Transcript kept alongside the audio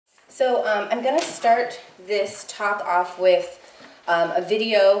So I'm going to start this talk off with a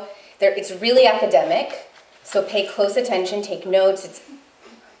video. It's really academic, so pay close attention, take notes.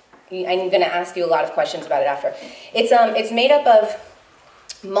 I'm going to ask you a lot of questions about it after. It's made up of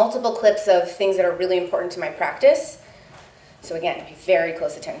multiple clips of things that are really important to my practice. So again, pay very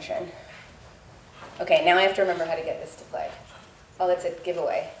close attention. Okay, now I have to remember how to get this to play. Oh, that's a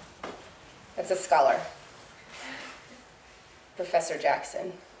giveaway. That's a scholar. Professor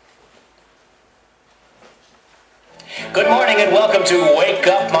Jackson. Good morning and welcome to Wake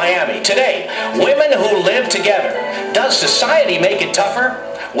Up Miami. Today, women who live together. Does society make it tougher?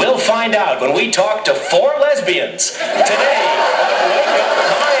 We'll find out when we talk to 4 lesbians. Today on Wake Up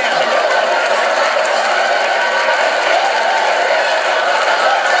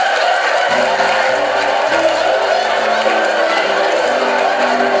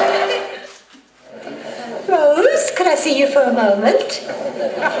Miami. Rose, could I see you for a moment?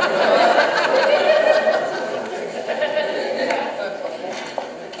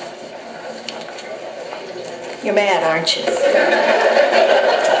 You're mad, aren't you?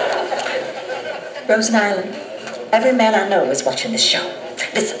 Rosen Island, every man I know is watching this show.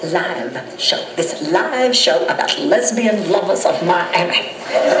 This live show about lesbian lovers of Miami.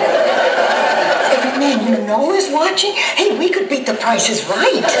 Every man you know is watching? Hey, we could beat the prices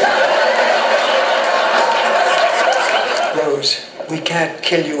right. Rose, we can't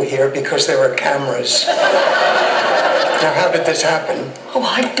kill you here because there are cameras. Now, how did this happen? Oh,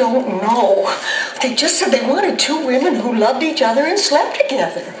 I don't know. They just said they wanted 2 women who loved each other and slept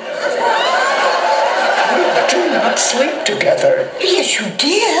together. We do not sleep together. Yes, you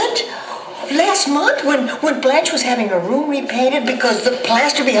did. Last month when Blanche was having her room repainted because the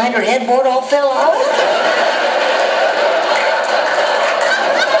plaster behind her headboard all fell out.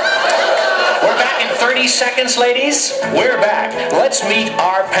 We're back in 30 seconds, ladies. We're back. Let's meet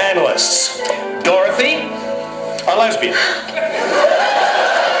our panelists. Dorothy, a lesbian.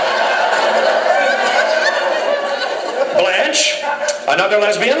 Blanche, another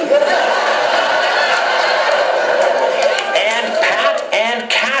lesbian. And Pat and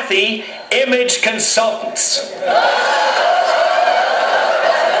Kathy, image consultants.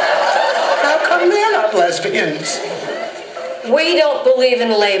 How come they're not lesbians? We don't believe in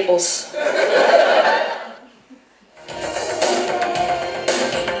labels.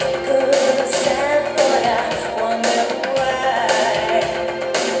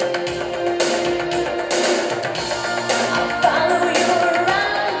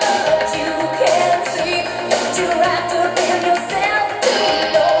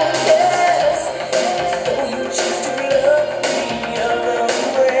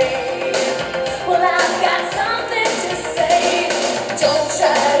 Well, I've got something to say. Don't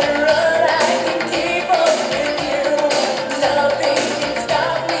try to run, I can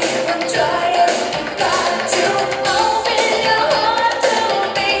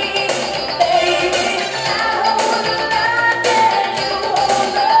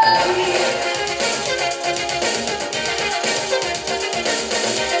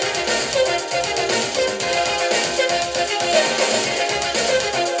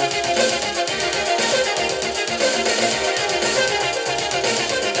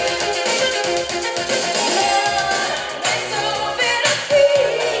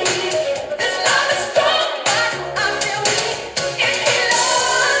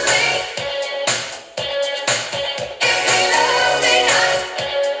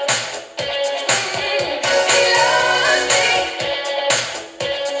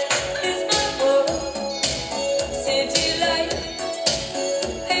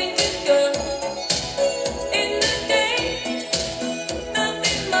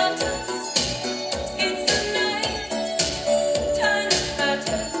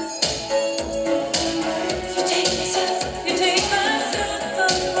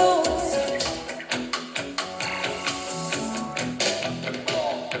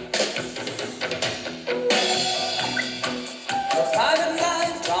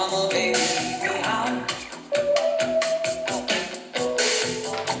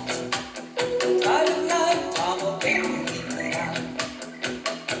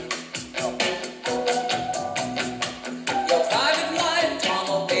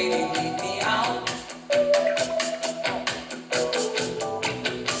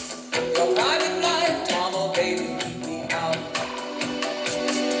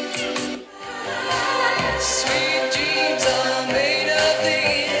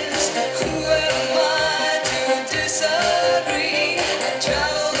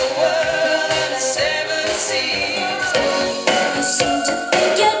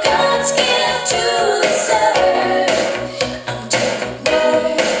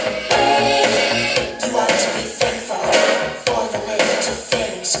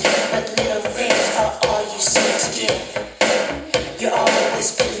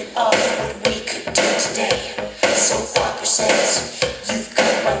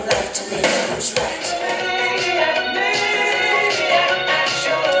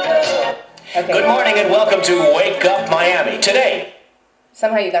and welcome to Wake Up Miami. Today.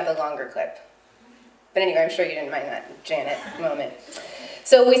 Somehow you got the longer clip. But anyway, I'm sure you didn't mind that Janet moment.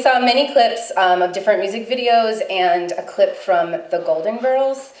 So we saw many clips of different music videos and a clip from the Golden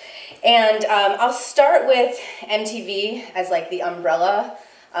Girls. And I'll start with MTV as like the umbrella,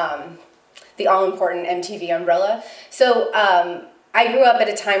 the all-important MTV umbrella. So I grew up at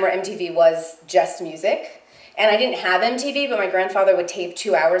a time where MTV was just music. And I didn't have MTV, but my grandfather would tape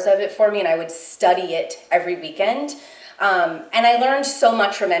 2 hours of it for me, and I would study it every weekend. And I learned so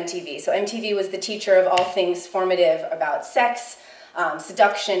much from MTV. So MTV was the teacher of all things formative about sex,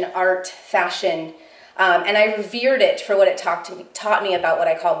 seduction, art, fashion, and I revered it for what it taught me about what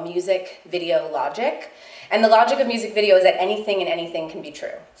I call music video logic. And the logic of music video is that anything and anything can be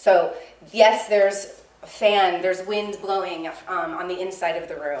true. So yes, there's a fan, there's wind blowing on the inside of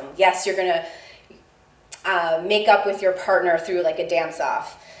the room. Yes, you're gonna make up with your partner through like a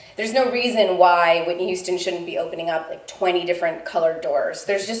dance-off. There's no reason why Whitney Houston shouldn't be opening up like 20 different colored doors.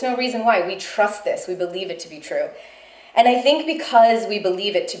 There's just no reason why. We trust this, we believe it to be true. And I think because we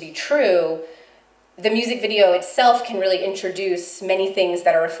believe it to be true, the music video itself can really introduce many things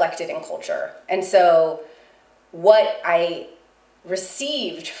that are reflected in culture. And so what I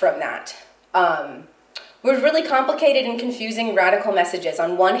received from that were really complicated and confusing radical messages.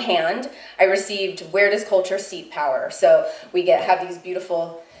 On one hand, I received, where does culture seat power? So we have these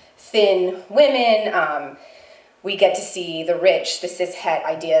beautiful, thin women. We get to see the rich, the cis-het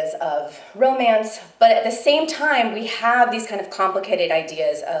ideas of romance. But at the same time, we have these kind of complicated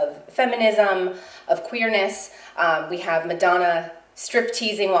ideas of feminism, of queerness. We have Madonna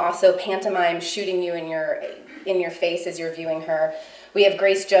strip-teasing while also pantomime shooting you in your face as you're viewing her. We have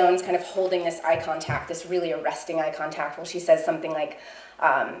Grace Jones kind of holding this eye contact, this really arresting eye contact, where she says something like,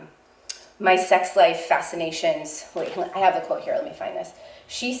 my sex life fascinations, wait, I have the quote here, let me find this.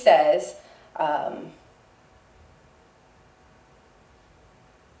 She says,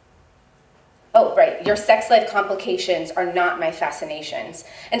 oh, right, your sex life complications are not my fascinations.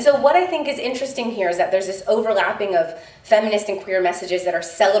 And so what I think is interesting here is that there's this overlapping of feminist and queer messages that are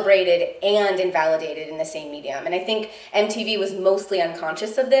celebrated and invalidated in the same medium. And I think MTV was mostly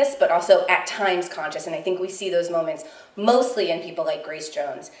unconscious of this, but also at times conscious. And I think we see those moments mostly in people like Grace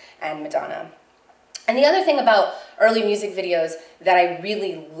Jones and Madonna. And the other thing about early music videos that I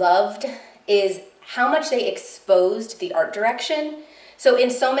really loved is how much they exposed the art direction. So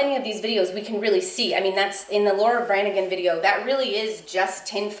in so many of these videos, we can really see, I mean, that's in the Laura Branigan video, that really is just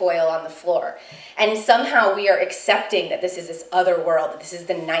tinfoil on the floor. And somehow we are accepting that this is this other world, that this is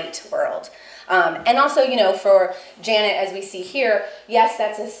the night world. And also, you know, for Janet, as we see here, yes,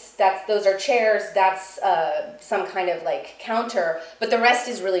 those are chairs, that's some kind of like counter, but the rest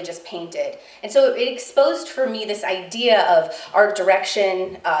is really just painted. And so it exposed for me this idea of art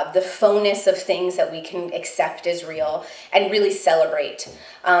direction, the faux-ness of things that we can accept as real and really celebrate.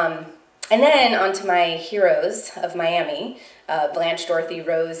 And then onto my heroes of Miami, Blanche, Dorothy,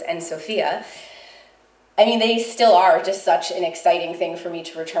 Rose, and Sophia. I mean, they still are just such an exciting thing for me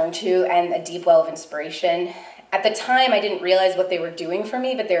to return to and a deep well of inspiration. At the time, I didn't realize what they were doing for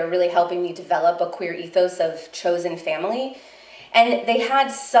me, but they were really helping me develop a queer ethos of chosen family. And they had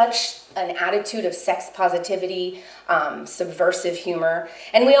such an attitude of sex positivity, subversive humor.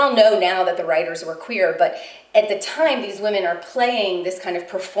 And we all know now that the writers were queer, but at the time, these women are playing this kind of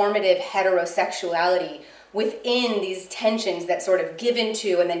performative heterosexuality within these tensions that sort of give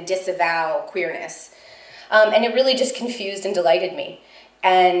into and then disavow queerness. And it really just confused and delighted me.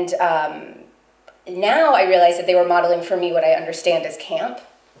 And now I realize that they were modeling for me what I understand as camp,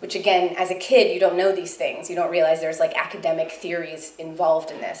 which again, as a kid, you don't know these things. You don't realize there's like academic theories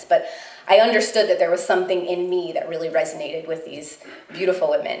involved in this. But I understood that there was something in me that really resonated with these beautiful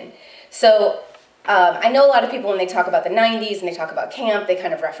women. So I know a lot of people, when they talk about the 90s and they talk about camp, they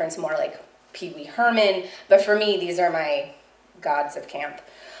kind of reference more like Pee Wee Herman. But for me, these are my gods of camp.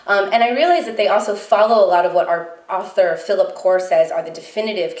 And I realize that they also follow a lot of what our author Philip Core says are the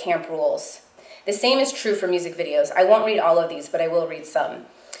definitive camp rules. The same is true for music videos. I won't read all of these, but I will read some.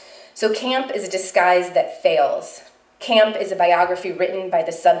 So camp is a disguise that fails. Camp is a biography written by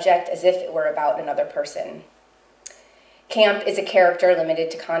the subject as if it were about another person. Camp is a character limited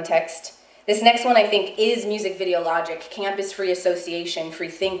to context. This next one I think is music video logic. Camp is free association, free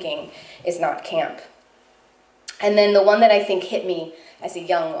thinking is not camp. And then the one that I think hit me as a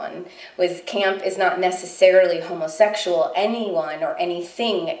young one was camp is not necessarily homosexual. Anyone or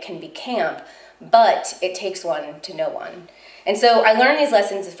anything can be camp, but it takes one to know one. And so I learned these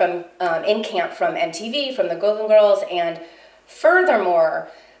lessons from in camp from MTV, from the Golden Girls, and furthermore,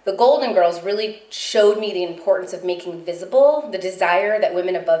 the Golden Girls really showed me the importance of making visible the desire that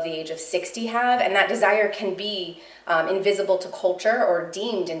women above the age of 60 have, and that desire can be invisible to culture or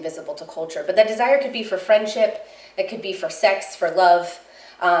deemed invisible to culture. But that desire could be for friendship, it could be for sex, for love.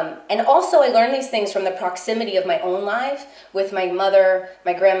 And also I learned these things from the proximity of my own life with my mother,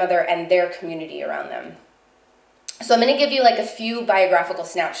 my grandmother, and their community around them. So I'm going to give you like a few biographical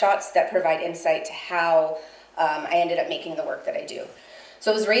snapshots that provide insight to how I ended up making the work that I do.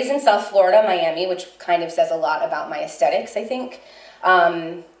 So I was raised in South Florida, Miami, which kind of says a lot about my aesthetics, I think.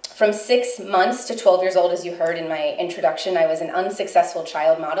 From 6 months to 12 years old, as you heard in my introduction, I was an unsuccessful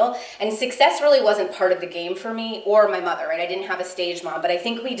child model. And success really wasn't part of the game for me or my mother, right? I didn't have a stage mom, but I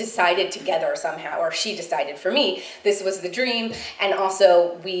think we decided together somehow, or she decided for me, this was the dream. And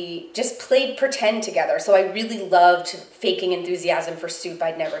also we just played pretend together. So I really loved faking enthusiasm for soup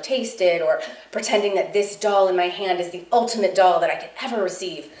I'd never tasted, or pretending that this doll in my hand is the ultimate doll that I could ever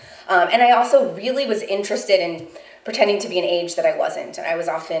receive. And I also really was interested in pretending to be an age that I wasn't. And I was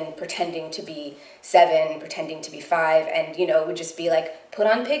often pretending to be 7, pretending to be 5, and it would just be like, put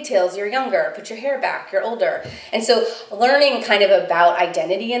on pigtails, you're younger, put your hair back, you're older. And so learning kind of about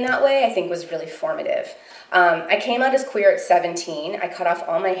identity in that way, I think, was really formative. I came out as queer at 17. I cut off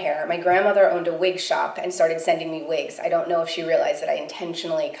all my hair. My grandmother owned a wig shop and started sending me wigs. I don't know if she realized that I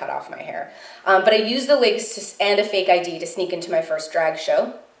intentionally cut off my hair. But I used the wigs and a fake ID to sneak into my first drag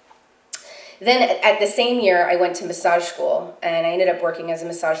show. Then at the same year, I went to massage school, and I ended up working as a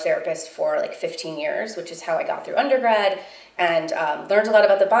massage therapist for like 15 years, which is how I got through undergrad, and learned a lot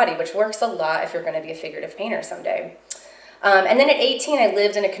about the body, which works a lot if you're going to be a figurative painter someday. And then at 18, I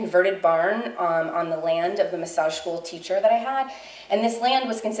lived in a converted barn on the land of the massage school teacher that I had, and this land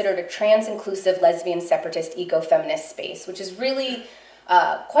was considered a trans-inclusive, lesbian, separatist, eco-feminist space, which is really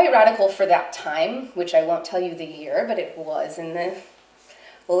quite radical for that time, which I won't tell you the year, but it was in the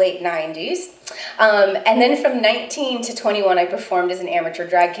late 90s. And then from 19 to 21, I performed as an amateur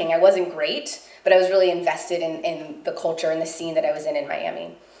drag king. I wasn't great, but I was really invested in the culture and the scene that I was in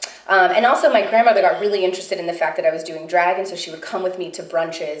Miami. And also my grandmother got really interested in the fact that I was doing drag, and so she would come with me to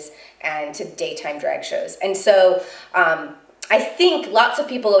brunches and to daytime drag shows. And so I think lots of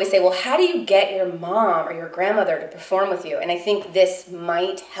people always say, well, how do you get your mom or your grandmother to perform with you? And I think this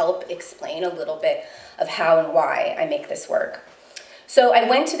might help explain a little bit of how and why I make this work. So I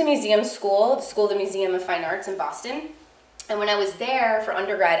went to the museum school, the Museum of Fine Arts in Boston, and when I was there for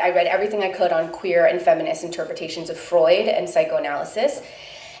undergrad, I read everything I could on queer and feminist interpretations of Freud and psychoanalysis,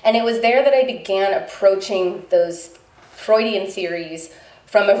 and it was there that I began approaching those Freudian theories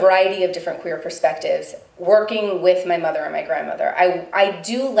from a variety of different queer perspectives, working with my mother and my grandmother. I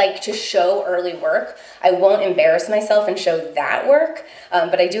do like to show early work. I won't embarrass myself and show that work,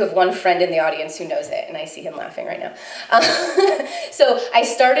 but I do have one friend in the audience who knows it, and I see him laughing right now. So I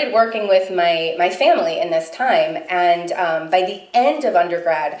started working with my family in this time, and by the end of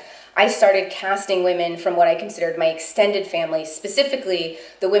undergrad, I started casting women from what I considered my extended family, specifically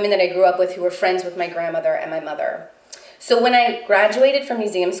the women that I grew up with who were friends with my grandmother and my mother. So when I graduated from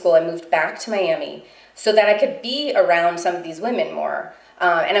museum school, I moved back to Miami so that I could be around some of these women more.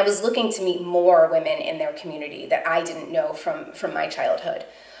 And I was looking to meet more women in their community that I didn't know from my childhood.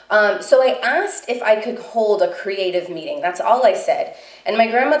 So I asked if I could hold a creative meeting. That's all I said. And my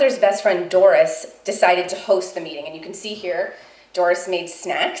grandmother's best friend, Doris, decided to host the meeting. And you can see here, Doris made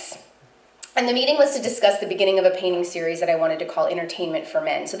snacks. And the meeting was to discuss the beginning of a painting series that I wanted to call Entertainment for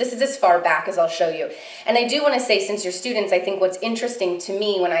Men. So this is as far back as I'll show you. And I do want to say, since you're students, I think what's interesting to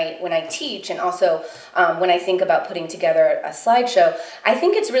me when I teach, and also when I think about putting together a slideshow, I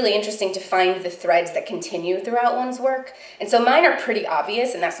think it's really interesting to find the threads that continue throughout one's work. And so mine are pretty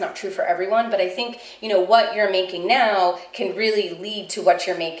obvious, and that's not true for everyone, but I think, what you're making now can really lead to what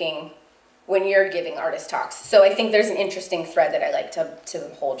you're making when you're giving artist talks. So I think there's an interesting thread that I like to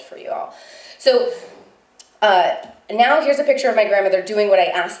hold for you all. So now here's a picture of my grandmother doing what I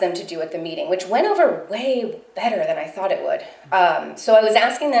asked them to do at the meeting, which went over way better than I thought it would. So I was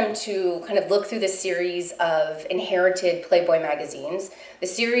asking them to kind of look through this series of inherited Playboy magazines. The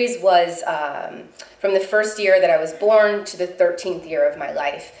series was from the first year that I was born to the 13th year of my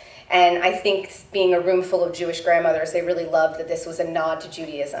life. And I think, being a room full of Jewish grandmothers, they really loved that this was a nod to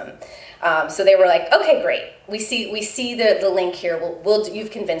Judaism. So they were like, okay, great. We see the link here.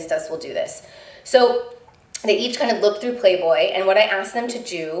 You've convinced us, we'll do this. So they each kind of looked through Playboy, and what I asked them to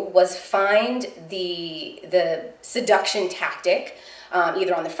do was find the seduction tactic,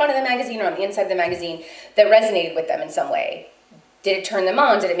 either on the front of the magazine or on the inside of the magazine, that resonated with them in some way. Did it turn them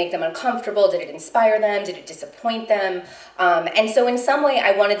on? Did it make them uncomfortable? Did it inspire them? Did it disappoint them? And so in some way,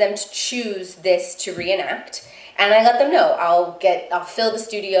 I wanted them to choose this to reenact. And I let them know, I'll fill the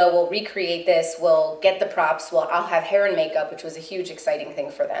studio, we'll recreate this, we'll get the props, I'll have hair and makeup, which was a huge exciting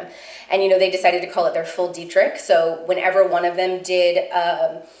thing for them. And they decided to call it their full Dietrich, so whenever one of them did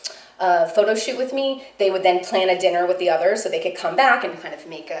a photo shoot with me, they would then plan a dinner with the others so they could come back and kind of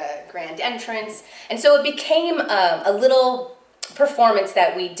make a grand entrance. And so it became a little performance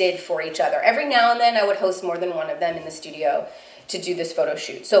that we did for each other. Every now and then I would host more than one of them in the studio to do this photo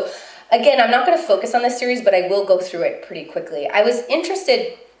shoot. So again, I'm not going to focus on this series, but I will go through it pretty quickly. I was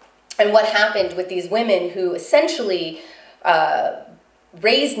interested in what happened with these women who essentially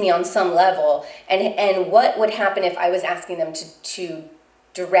raised me on some level, and what would happen if I was asking them to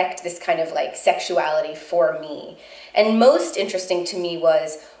direct this kind of like sexuality for me. And most interesting to me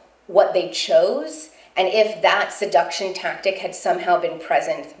was what they chose, and if that seduction tactic had somehow been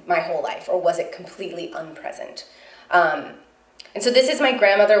present my whole life, or was it completely unpresent. And so this is my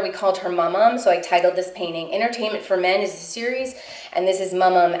grandmother. We called her Mum-Mum, so I titled this painting Entertainment for Men is the series, and this is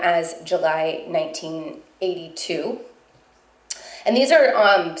Mum-Mum as July 1982. And these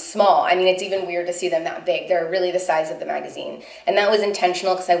are small. I mean, it's even weird to see them that big. They're really the size of the magazine. And that was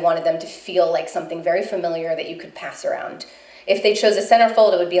intentional because I wanted them to feel like something very familiar that you could pass around. If they chose a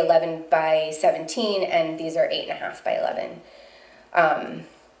centerfold, it would be 11 by 17, and these are 8.5 by 11.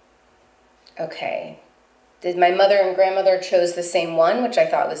 Okay. My mother and grandmother chose the same one, which I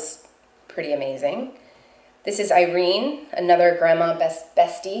thought was pretty amazing. This is Irene, another grandma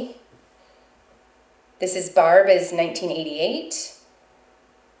bestie. This is Barb as 1988.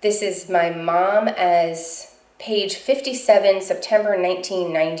 This is my mom as page 57, September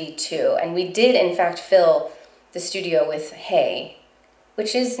 1992. And we did, in fact, fill the studio with hay,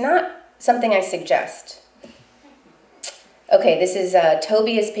 which is not something I suggest. Okay, this is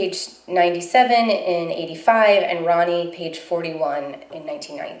Toby is page 97 in 85, and Ronnie page 41 in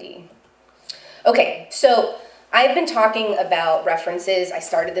 1990. Okay, so I've been talking about references. I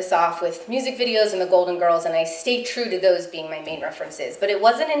started this off with music videos and the Golden Girls, and I stayed true to those being my main references. But it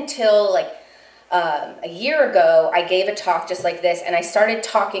wasn't until like a year ago I gave a talk just like this, and I started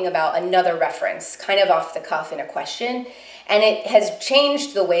talking about another reference, kind of off the cuff in a question, and it has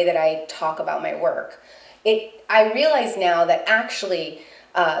changed the way that I talk about my work. I realize now that actually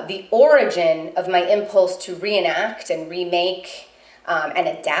the origin of my impulse to reenact and remake and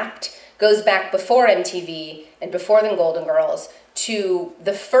adapt goes back before MTV and before the Golden Girls to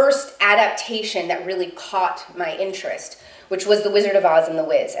the first adaptation that really caught my interest, which was The Wizard of Oz and The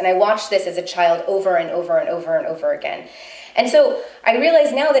Wiz. And I watched this as a child over and over and over and over again. And so I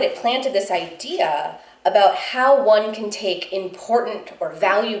realize now that it planted this idea about how one can take important or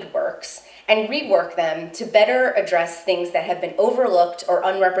valued works and rework them to better address things that have been overlooked or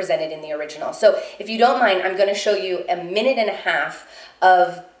unrepresented in the original. So if you don't mind, I'm going to show you a minute and a half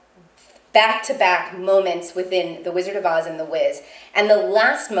of back-to-back moments within The Wizard of Oz and The Wiz. And the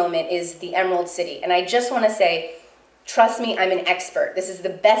last moment is the Emerald City. And I just want to say, trust me, I'm an expert. This is the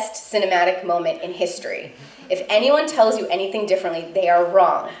best cinematic moment in history. If anyone tells you anything differently, they are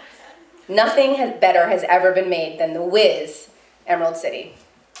wrong. Nothing better has ever been made than The Wiz, Emerald City.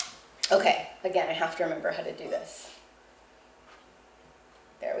 Okay, again, I have to remember how to do this.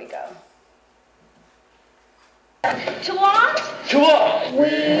 There we go. To Oz? To Oz!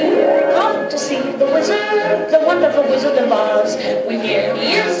 We're off to see the wizard, the wonderful Wizard of Oz. We hear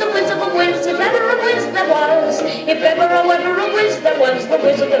he is the Wizard of Wiz, if ever a Wiz there was. If ever a Wiz there was, the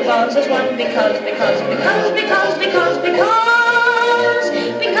Wizard of Oz is one because of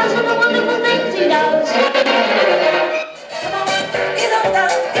the wonderful things he does. Come on, he's on down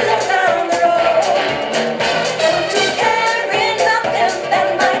the road. To carry nothing that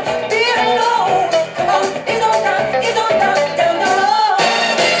might be alone. Come on, he's on down the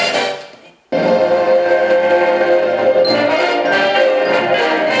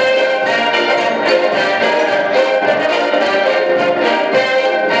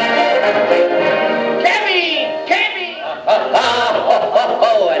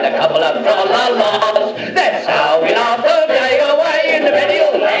And a couple of tra-la-las. That's how we laugh the day away in the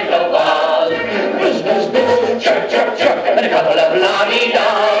video.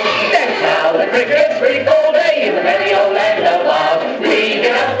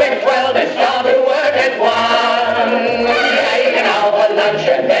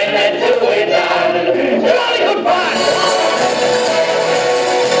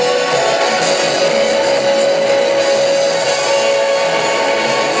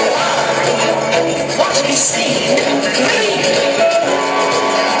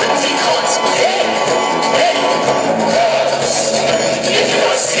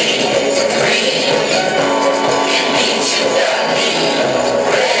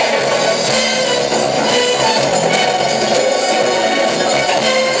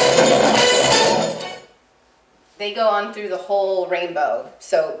 They go on through the whole rainbow.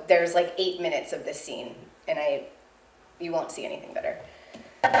 So there's like 8 minutes of this scene, and you won't see anything better.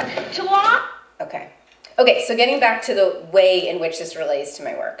 Okay. Okay, so getting back to the way in which this relates to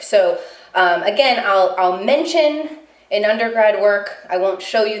my work. So again, I'll mention in undergrad work. I won't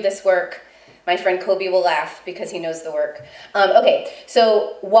show you this work. My friend Kobe will laugh because he knows the work. Okay,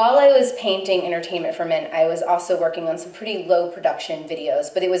 so while I was painting Entertainment for Men, I was also working on some pretty low production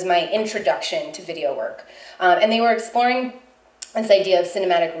videos, but it was my introduction to video work. And they were exploring this idea of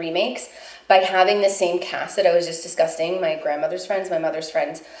cinematic remakes by having the same cast that I was just discussing, my grandmother's friends, my mother's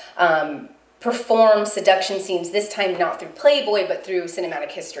friends, perform seduction scenes, this time not through Playboy, but through cinematic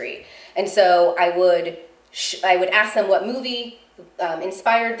history. And so I would ask them what movie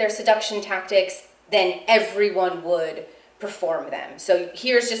inspired their seduction tactics, then everyone would perform them. So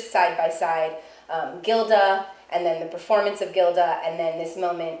here's just side by side Gilda, and then the performance of Gilda, and then this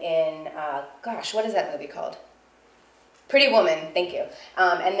moment in, gosh, what is that movie called? Pretty Woman, thank you.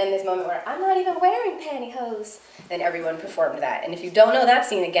 And then this moment where I'm not even wearing pantyhose. Then everyone performed that. And if you don't know that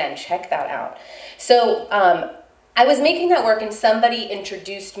scene, again, check that out. So I was making that work, and somebody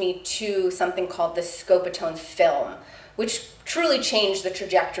introduced me to something called the Scopatone film, which truly changed the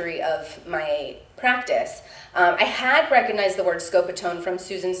trajectory of my practice. I had recognized the word Scopatone from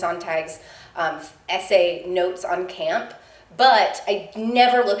Susan Sontag's essay, Notes on Camp, but I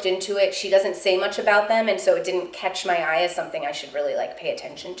never looked into it. She doesn't say much about them, and so it didn't catch my eye as something I should really pay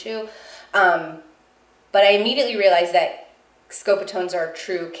attention to. But I immediately realized that Scopatones are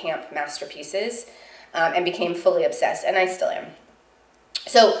true camp masterpieces, and became fully obsessed, and I still am.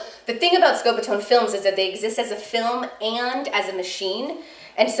 So the thing about Scopatone films is that they exist as a film and as a machine,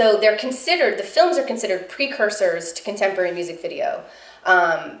 and so the films are considered precursors to contemporary music video.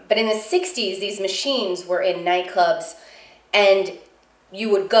 But in the 60s, these machines were in nightclubs, and you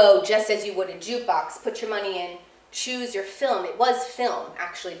would go just as you would a jukebox, put your money in, choose your film. It was film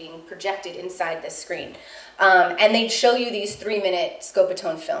actually being projected inside this screen. And they'd show you these 3-minute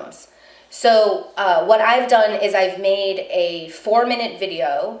Scopatone films. So what I've done is I've made a 4-minute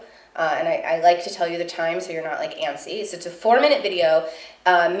video, and I like to tell you the time so you're not antsy. So it's a 4-minute video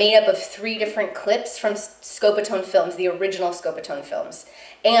made up of 3 different clips from Scopatone films, the original Scopatone films.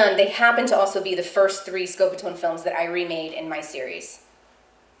 And they happen to also be the first 3 Scopatone films that I remade in my series.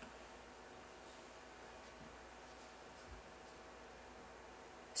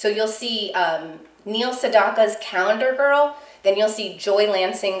 So you'll see Neil Sedaka's Calendar Girl, then you'll see Joy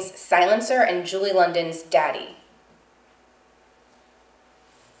Lansing's Silencer, and Julie London's Daddy.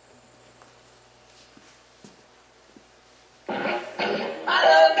 I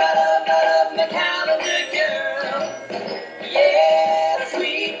love my calendar girl. Yeah,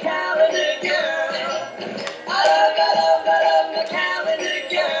 sweet calendar girl. I love my calendar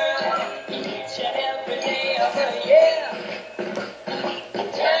girl. Each and every day of the year.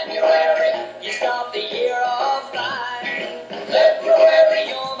 January, you start the year off fine. February,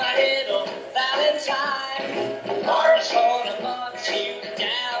 you're my little Valentine. March, gonna march you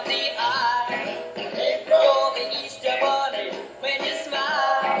down the aisle. April, you're the Easter bunny when you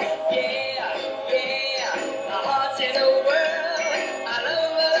smile. Yeah, yeah, my heart's in a whirl. I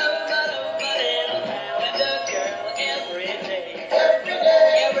love my little calendar girl every day. Every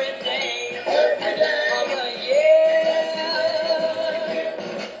day of the year.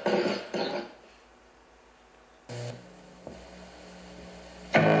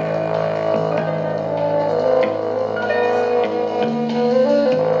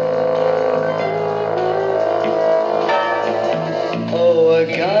 Oh, a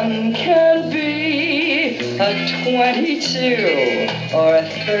gun can be a 22 or a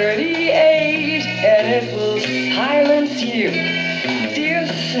 38, and it will silence you. Dear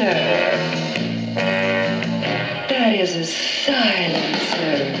sir, that is a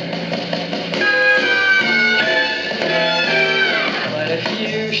silencer. But if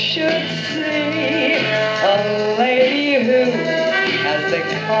you should see a lady who has the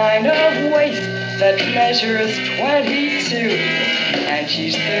kind of waist that measures 22, and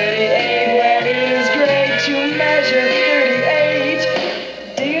she's 38, where it is great to measure 38.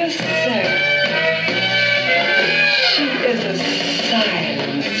 Dear sir, she is a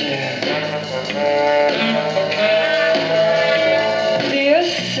silencer. Dear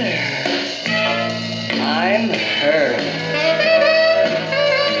sir, I'm her.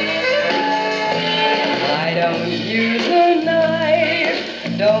 I don't use a knife,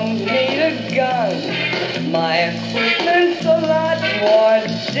 don't need a gun. My equipment's a lot more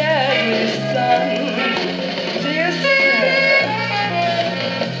deadly, son. Dear sir,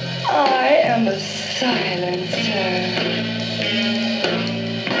 I am a silencer.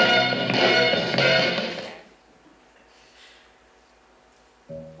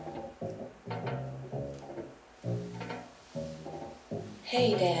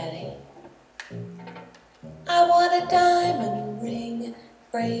 Hey, Daddy, I want a diamond ring,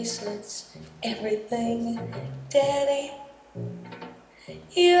 bracelets, everything. Daddy,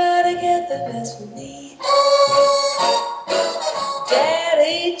 you ought to get the best of me.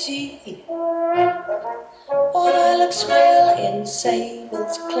 Daddy G, won't I look swell in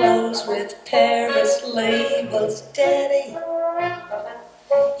sables, clothes with Paris labels? Daddy,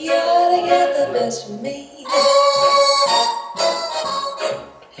 you ought to get the best of me.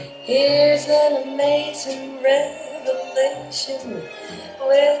 Here's an amazing revelation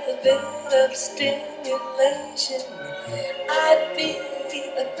with a bit of stimulation. I'd be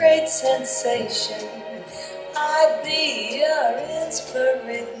a great sensation. I'd be your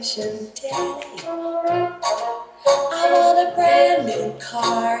inspiration, Daddy. I want a brand new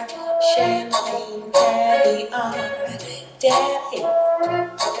car, champagne, caviar. Daddy,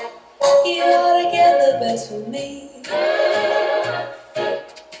 you ought to get the best of me.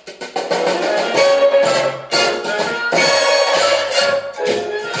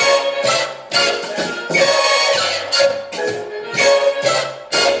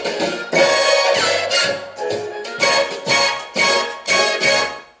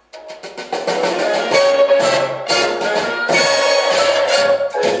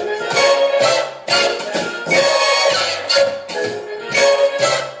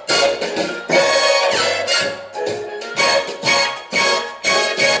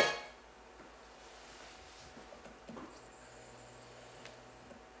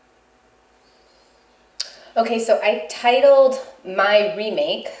 Okay, so I titled my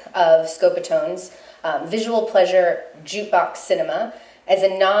remake of Scopatone's Visual Pleasure Jukebox Cinema as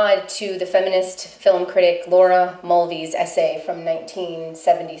a nod to the feminist film critic Laura Mulvey's essay from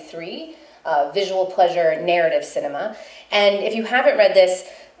 1973, Visual Pleasure Narrative Cinema. And if you haven't read this,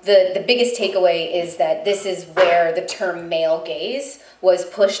 the biggest takeaway is that this is where the term male gaze was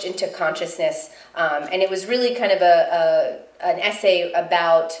pushed into consciousness, and it was really kind of an essay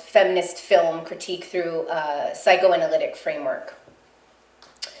about feminist film critique through a psychoanalytic framework.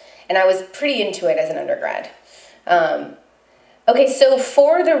 And I was pretty into it as an undergrad. Okay, so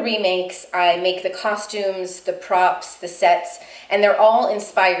for the remakes, I make the costumes, the props, the sets, and they're all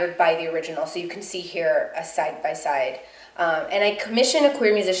inspired by the original. So you can see here a side-by-side. And I commission a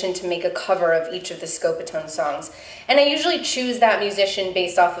queer musician to make a cover of each of the Scopatone songs. And I usually choose that musician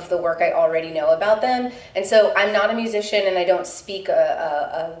based off of the work I already know about them. And so I'm not a musician and I don't speak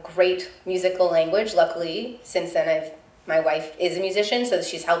a great musical language. Luckily, since then my wife is a musician, so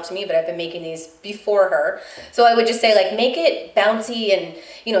she's helped me, but I've been making these before her. So I would just say, like, make it bouncy and,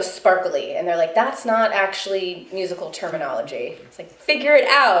 you know, sparkly. And they're like, that's not actually musical terminology. It's like, figure it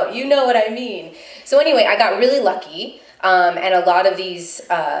out. You know what I mean. So anyway, I got really lucky. And a lot of these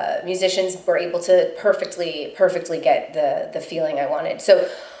musicians were able to perfectly get the feeling I wanted. So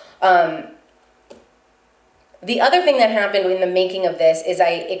the other thing that happened in the making of this is I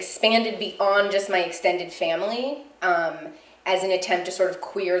expanded beyond just my extended family as an attempt to sort of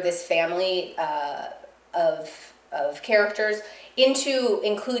queer this family of characters into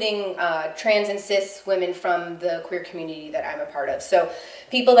including trans and cis women from the queer community that I'm a part of. So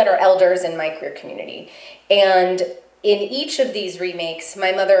people that are elders in my queer community. And in each of these remakes,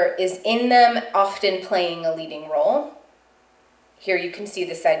 my mother is in them, often playing a leading role. Here you can see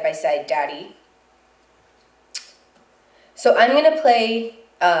the side-by-side daddy. So I'm going to play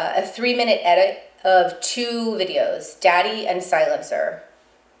a 3-minute edit of 2 videos, Daddy and Silencer.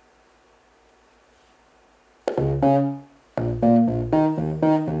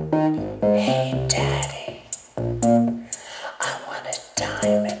 Hey, Daddy, I want a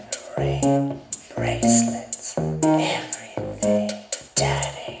diamond ring, bracelets, everything.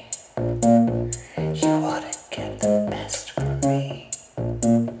 Daddy, you ought to get the best for me.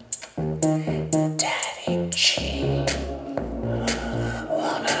 Daddy G,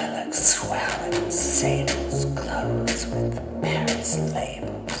 won't I look swell in sables, clothes with Paris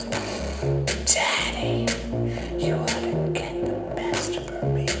labels? Daddy, you ought to get the best for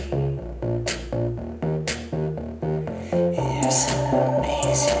me. Here's an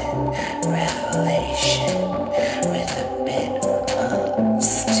amazing revelation with a bit of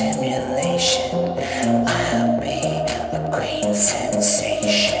stimulation. I'll be a great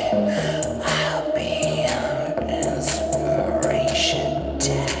sensation. I'll be your inspiration,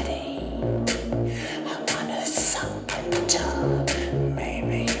 Daddy. I want a sunken tub.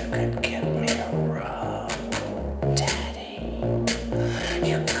 Maybe you could give me a rub, Daddy.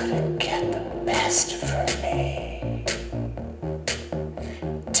 You gotta get the best for me.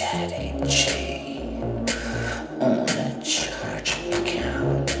 Daddy G, on a charge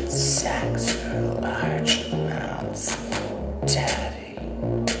account, sacks for large amounts. Daddy,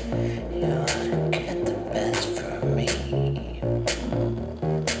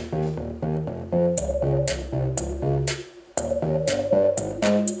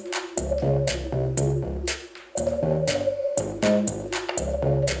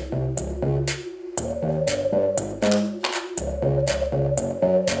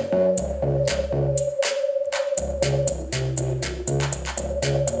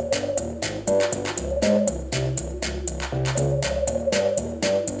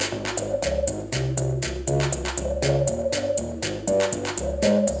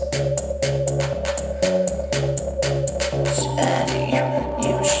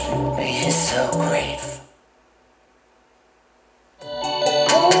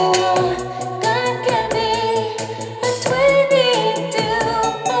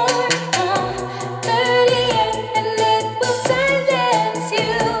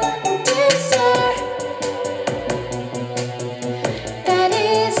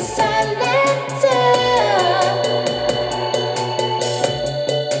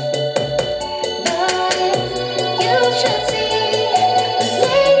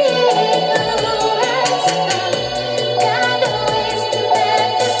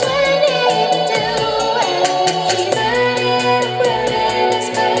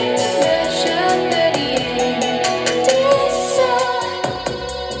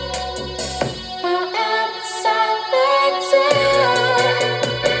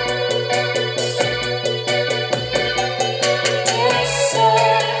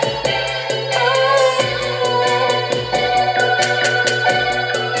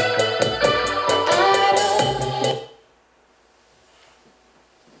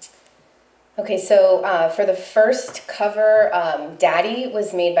 so for the first cover, Daddy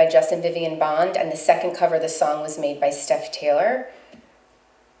was made by Justin Vivian Bond, and the second cover, the song, was made by Steph Taylor.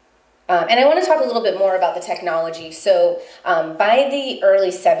 And I want to talk a little bit more about the technology. So by the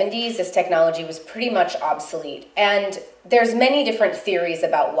early 70s, this technology was pretty much obsolete. And there's many different theories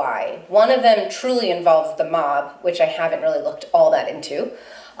about why. One of them truly involves the mob, which I haven't really looked all that into.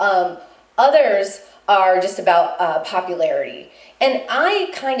 Others are just about popularity. And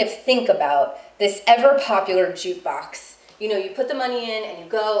I kind of think about this ever-popular jukebox. You know, you put the money in and you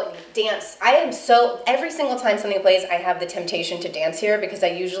go and you dance. Every single time something plays, I have the temptation to dance here because I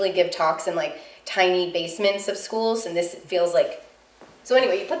usually give talks in like tiny basements of schools, and this feels like, so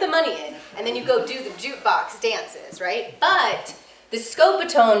anyway, you put the money in and then you go do the jukebox dances, right? But the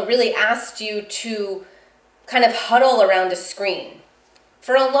Scopatone really asked you to kind of huddle around a screen.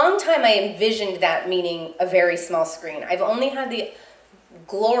 For a long time, I envisioned that meaning a very small screen. I've only had the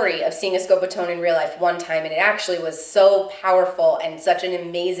glory of seeing a Scopatone in real life one time, and it actually was so powerful and such an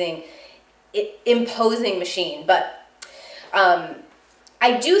amazing, imposing machine. But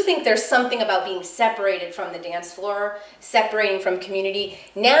I do think there's something about being separated from the dance floor, separating from community.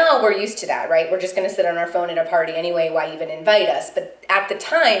 Now we're used to that, right? We're just going to sit on our phone at a party anyway, why even invite us? But at the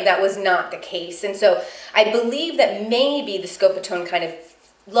time, that was not the case. And so I believe that maybe the Scopatone kind of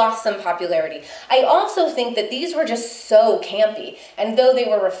lost some popularity. I also think that these were just so campy, and though they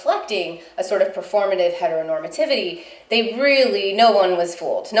were reflecting a sort of performative heteronormativity, they really, no one was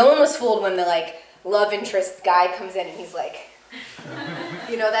fooled. No one was fooled when the like love interest guy comes in and he's like,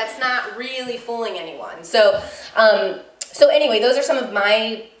 you know, that's not really fooling anyone. So anyway, those are some of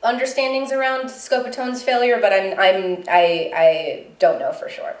my understandings around Scopatone's failure, but I don't know for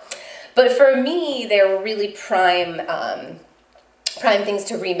sure. But for me, they were really prime things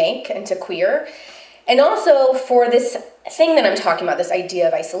to remake and to queer. And also for this thing that I'm talking about, this idea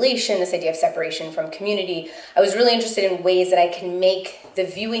of isolation, this idea of separation from community, I was really interested in ways that I can make the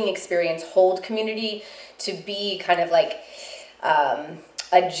viewing experience hold community, to be kind of like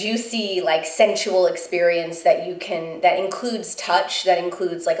a juicy, like sensual experience that that includes touch, that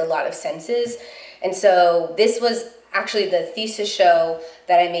includes like a lot of senses. And so this was actually the thesis show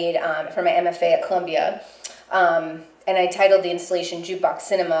that I made for my MFA at Columbia. And I titled the installation Jukebox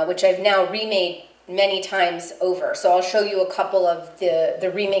Cinema, which I've now remade many times over. So I'll show you a couple of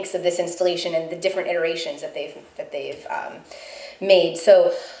the remakes of this installation and the different iterations that they've made.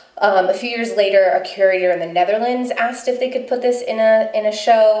 So a few years later, a curator in the Netherlands asked if they could put this in a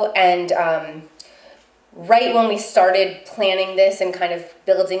show, and right when we started planning this and kind of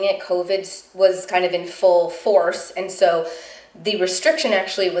building it, COVID was kind of in full force, and so the restriction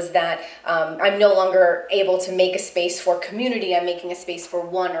actually was that I'm no longer able to make a space for community. I'm making a space for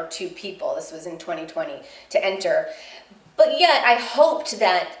 1 or 2 people. This was in 2020 to enter. But yet I hoped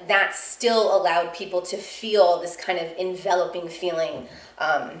that that still allowed people to feel this kind of enveloping feeling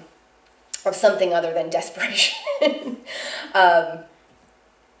of something other than desperation.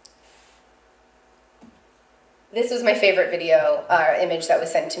 This was my favorite video image that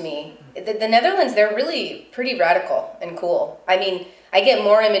was sent to me. The Netherlands, they're really pretty radical and cool. I mean, I get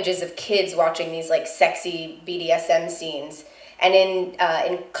more images of kids watching these like sexy BDSM scenes. And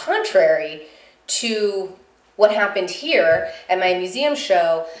in contrary to what happened here at my museum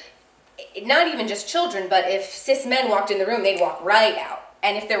show, not even just children, but if cis men walked in the room, they'd walk right out.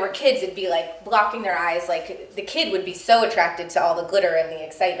 And if there were kids, it'd be like blocking their eyes. Like the kid would be so attracted to all the glitter and the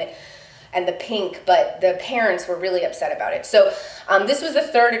excitement and the pink, but the parents were really upset about it. So this was the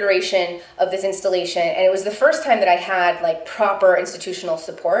 3rd iteration of this installation, and it was the first time that I had like proper institutional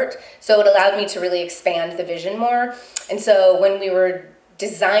support. So it allowed me to really expand the vision more. And so when we were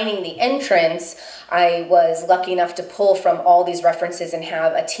designing the entrance, I was lucky enough to pull from all these references and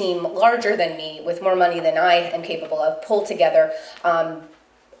have a team larger than me, with more money than I am capable of, pull together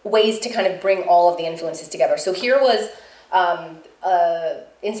ways to kind of bring all of the influences together. So here was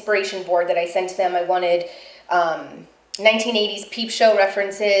inspiration board that I sent to them. I wanted 1980s peep show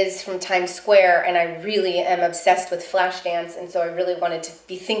references from Times Square, and I really am obsessed with Flashdance, and so I really wanted to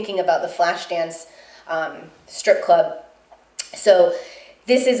be thinking about the Flashdance strip club. So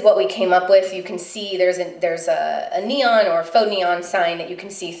this is what we came up with. You can see there's a neon or faux neon sign that you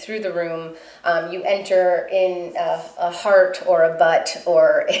can see through the room. You enter in a heart or a butt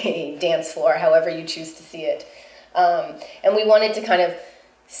or a dance floor, however you choose to see it. And we wanted to kind of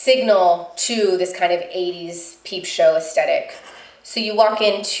signal to this kind of 80s peep show aesthetic. So you walk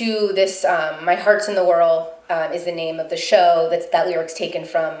into this, My Heart's in the Whirl is the name of the show. That lyric's taken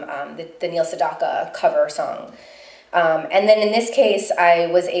from the Neil Sedaka cover song. And then in this case, I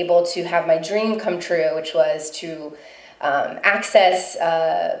was able to have my dream come true, which was to access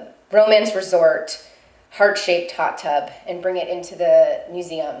romance resort, heart-shaped hot tub, and bring it into the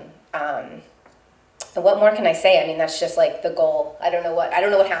museum. And what more can I say? I mean, that's just like the goal. I don't know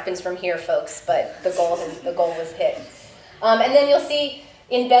what happens from here, folks, but the goal was hit. And then you'll see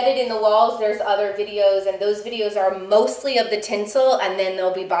embedded in the walls, there's other videos, and those videos are mostly of the tinsel, and then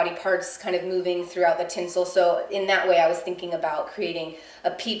there'll be body parts kind of moving throughout the tinsel. So in that way, I was thinking about creating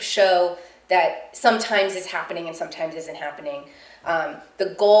a peep show that sometimes is happening and sometimes isn't happening.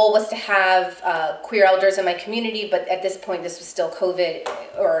 The goal was to have queer elders in my community, but at this point, this was still COVID,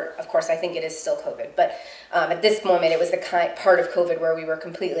 or of course, I think it is still COVID, but at this moment, it was the part of COVID where we were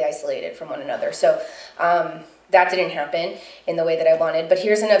completely isolated from one another. So that didn't happen in the way that I wanted. But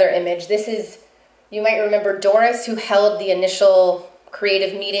here's another image. This is, you might remember Doris, who held the initial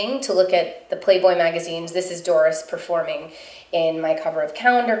creative meeting to look at the Playboy magazines. This is Doris performing in my cover of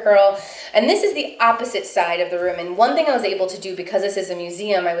Calendar Girl. And this is the opposite side of the room. And one thing I was able to do, because this is a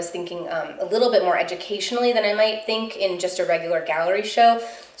museum, I was thinking a little bit more educationally than I might think in just a regular gallery show.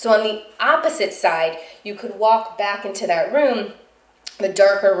 So on the opposite side, you could walk back into that room, the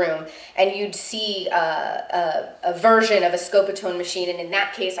darker room, and you'd see a version of a Scopatone machine, and in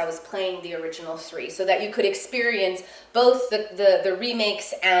that case I was playing the original 3, so that you could experience both the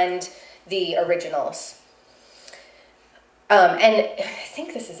remakes and the originals. And I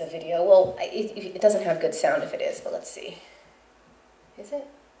think this is a video. Well, it doesn't have good sound if it is, but let's see. Is it?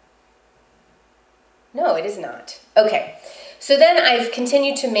 No, it is not. Okay. So then I've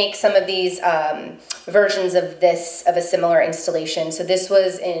continued to make some of these versions of a similar installation. So this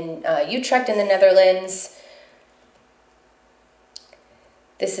was in Utrecht in the Netherlands.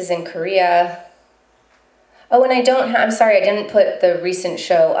 This is in Korea. Oh, and I'm sorry, I didn't put the recent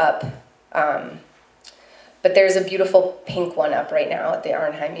show up. But there's a beautiful pink one up right now at the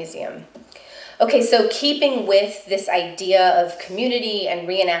Arnhem Museum. Okay, so keeping with this idea of community and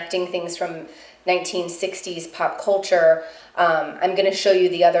reenacting things from 1960s pop culture, I'm going to show you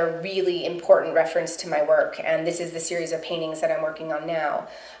the other really important reference to my work, and this is the series of paintings that I'm working on now.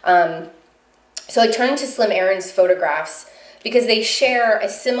 So I turned to Slim Aaron's photographs because they share a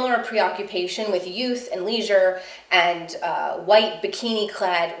similar preoccupation with youth and leisure and white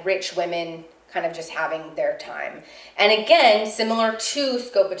bikini-clad rich women kind of just having their time. And again, similar to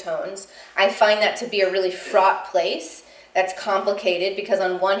Scopatones, I find that to be a really fraught place that's complicated because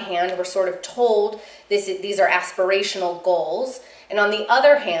on one hand, we're sort of told these are aspirational goals, and on the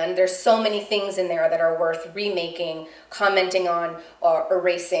other hand, there's so many things in there that are worth remaking, commenting on, or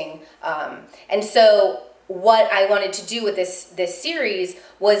erasing. And so what I wanted to do with this series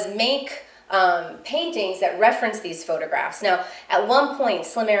was make paintings that reference these photographs. Now, at one point,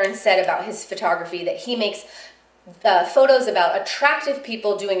 Slim Aaron said about his photography that he makes photos about attractive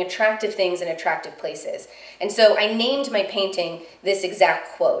people doing attractive things in attractive places. And so I named my painting this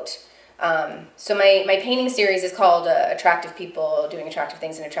exact quote. So my painting series is called Attractive People Doing Attractive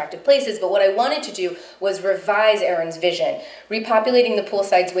Things in Attractive Places, but what I wanted to do was revise Aaron's vision, repopulating the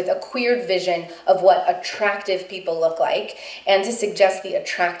poolsides with a queered vision of what attractive people look like, and to suggest the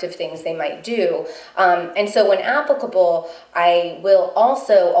attractive things they might do. And so when applicable, I will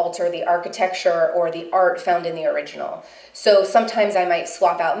also alter the architecture or the art found in the original. So sometimes I might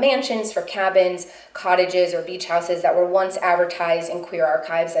swap out mansions for cabins, cottages, or beach houses that were once advertised in queer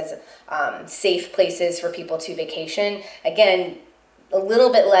archives as safe places for people to vacation. Again, a little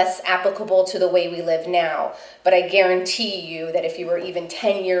bit less applicable to the way we live now, but I guarantee you that if you were even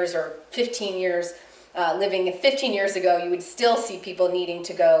 10 years or 15 years living 15 years ago, you would still see people needing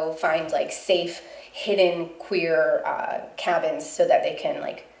to go find like safe, hidden queer cabins so that they can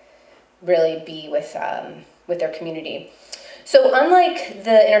like really be with their community. So unlike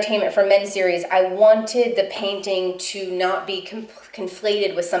the Entertainment for Men series, I wanted the painting to not be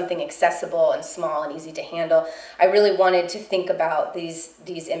conflated with something accessible and small and easy to handle. I really wanted to think about these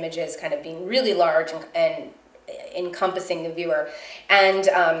images kind of being really large and encompassing the viewer. And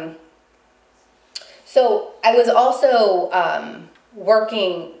so I was also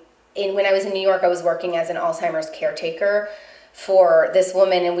working when I was in New York, I was working as an Alzheimer's caretaker for this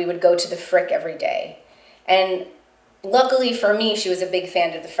woman, and we would go to the Frick every day. And luckily for me, she was a big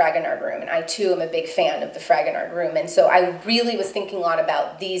fan of the Fragonard Room, and I too am a big fan of the Fragonard Room. And so I really was thinking a lot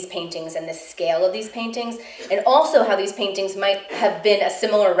about these paintings and the scale of these paintings, and also how these paintings might have been a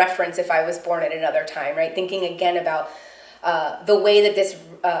similar reference if I was born at another time, right? Thinking again about the way that this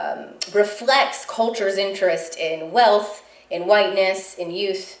reflects culture's interest in wealth, in whiteness, in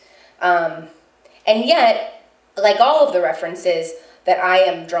youth. And yet, like all of the references that I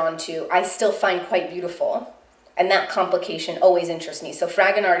am drawn to, I still find quite beautiful. And that complication always interests me. So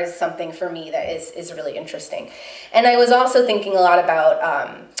Fragonard is something for me that is really interesting. And I was also thinking a lot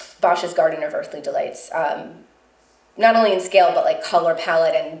about Bosch's Garden of Earthly Delights. Not only in scale, but like color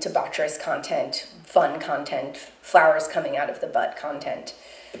palette and debaucherous content, fun content, flowers coming out of the butt content.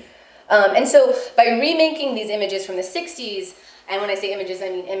 And so by remaking these images from the 60s, and when I say images, I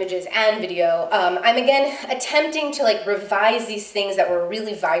mean images and video, I'm again attempting to like revise these things that were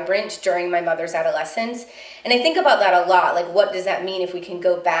really vibrant during my mother's adolescence. And I think about that a lot, like what does that mean if we can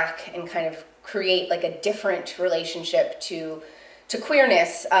go back and kind of create like a different relationship to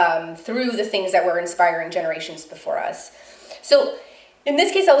queerness through the things that were inspiring generations before us. So in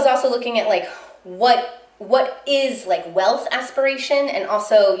this case, I was also looking at like what is like wealth aspiration, and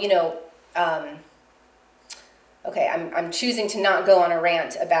also, you know, okay, I'm choosing to not go on a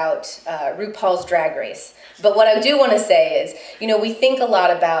rant about RuPaul's Drag Race. But what I do want to say is, you know, we think a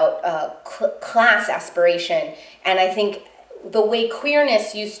lot about class aspiration, and I think the way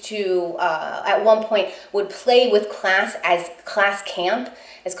queerness used to, at one point, would play with class as class camp,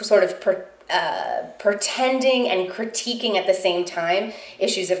 as sort of pretending and critiquing at the same time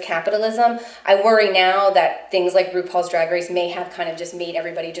issues of capitalism. I worry now that things like RuPaul's Drag Race may have kind of just made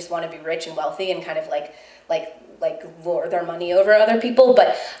everybody just want to be rich and wealthy and kind of like lord their money over other people.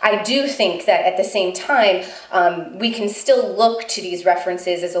 But I do think that at the same time, we can still look to these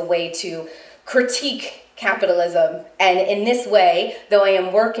references as a way to critique capitalism. And in this way, though I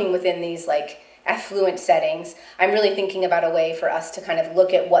am working within these like affluent settings, I'm really thinking about a way for us to kind of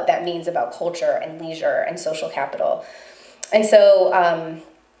look at what that means about culture and leisure and social capital. And so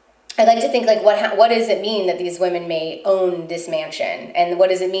I'd like to think like what does it mean that these women may own this mansion, and what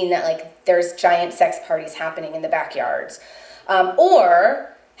does it mean that like there's giant sex parties happening in the backyards,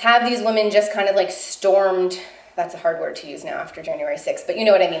 or have these women just kind of like stormed, that's a hard word to use now after January 6th, but you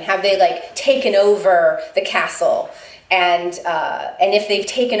know what I mean, have they like taken over the castle, and if they've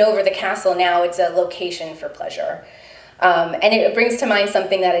taken over the castle, now it's a location for pleasure. And it brings to mind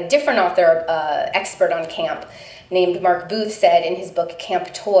something that a different author, expert on camp, named Mark Booth, said in his book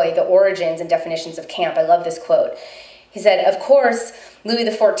Camp Toy, The Origins and Definitions of Camp. I love this quote. He said, "Of course, Louis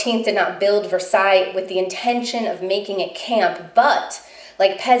XIV did not build Versailles with the intention of making it camp, but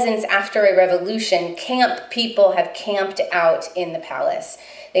like peasants after a revolution, camp people have camped out in the palace.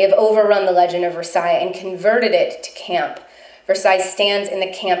 They have overrun the legend of Versailles and converted it to camp. Versailles stands in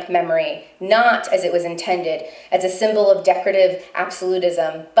the camp memory, not as it was intended, as a symbol of decorative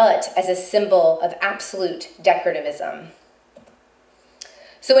absolutism, but as a symbol of absolute decorativism."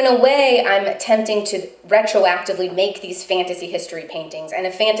 So in a way, I'm attempting to retroactively make these fantasy history paintings, and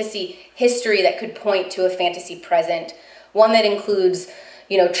a fantasy history that could point to a fantasy present, one that includes,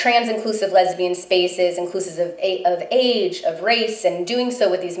 you know, trans-inclusive lesbian spaces, inclusive of age, of race, and doing so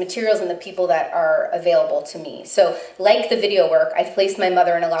with these materials and the people that are available to me. So like the video work, I've placed my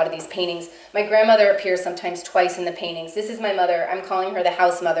mother in a lot of these paintings. My grandmother appears sometimes twice in the paintings. This is my mother. I'm calling her the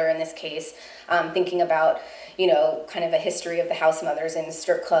house mother in this case, thinking about, you know, kind of a history of the house mothers in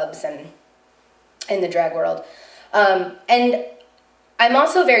strip clubs and in the drag world. And I'm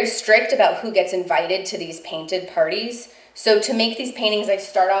also very strict about who gets invited to these painted parties. So to make these paintings, I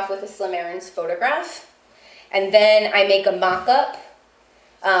start off with a Slim Aarons photograph, and then I make a mock-up.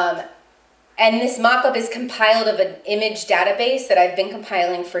 And this mock-up is compiled of an image database that I've been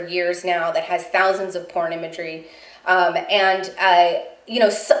compiling for years now that has thousands of porn imagery. You know,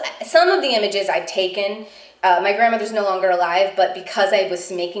 some of the images I've taken, my grandmother's no longer alive, but because I was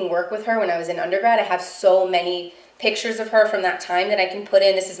making work with her when I was in undergrad, I have so many pictures of her from that time that I can put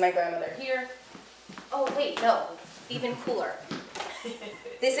in. This is my grandmother here. Oh, wait, no. Even cooler.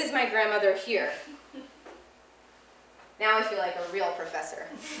 This is my grandmother here. Now I feel like a real professor.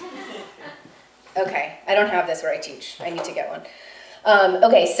 Okay, I don't have this where I teach. I need to get one.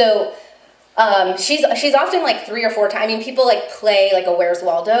 Okay, so she's often like 3 or 4 times. I mean, people like play like a Where's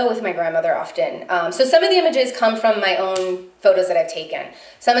Waldo with my grandmother often. So some of the images come from my own photos that I've taken.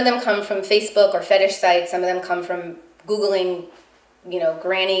 Some of them come from Facebook or fetish sites. Some of them come from Googling, you know,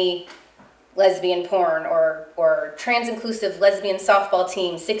 granny lesbian porn or trans-inclusive lesbian softball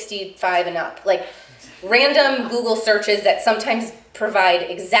team 65 and up. Like random Google searches that sometimes provide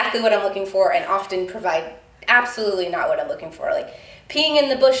exactly what I'm looking for and often provide absolutely not what I'm looking for. Like peeing in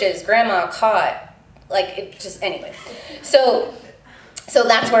the bushes, grandma caught, like it just, anyway. So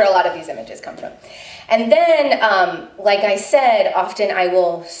that's where a lot of these images come from. And then, like I said, often I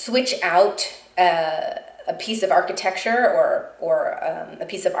will switch out a piece of architecture or a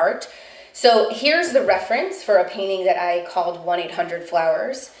piece of art. So here's the reference for a painting that I called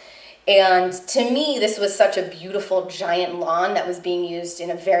 1-800-Flowers. And to me, this was such a beautiful giant lawn that was being used in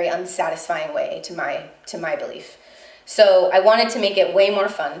a very unsatisfying way to my belief. So I wanted to make it way more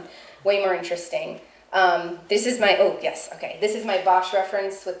fun, way more interesting. This is my, oh yes, okay. This is my Bosch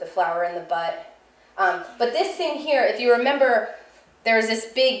reference with the flower in the butt. But this thing here, if you remember, there's this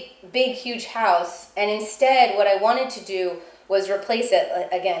big, huge house, and instead what I wanted to do was replace it,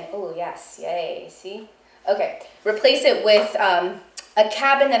 again, oh yes, yay, see? Okay, replace it with a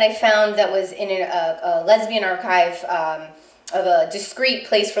cabin that I found that was in a lesbian archive of a discreet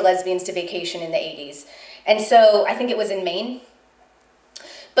place for lesbians to vacation in the 80s. And so I think it was in Maine.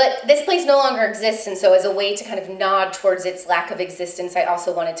 But this place no longer exists, and so as a way to kind of nod towards its lack of existence, I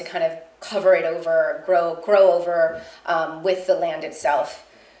also wanted to kind of cover it over, grow over with the land itself.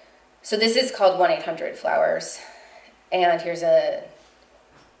 So this is called 1-800-Flowers. And here's a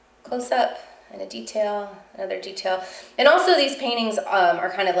close-up and a detail, another detail. And also these paintings are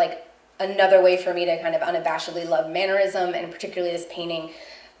kind of like another way for me to kind of unabashedly love mannerism, and particularly this painting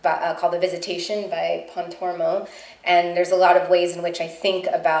called The Visitation by Pontormo. And there's a lot of ways in which I think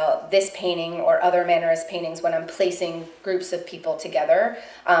about this painting or other mannerist paintings when I'm placing groups of people together.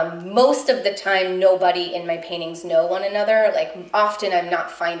 Most of the time, nobody in my paintings know one another. Like, often I'm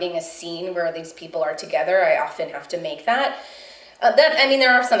not finding a scene where these people are together. I often have to make that. I mean,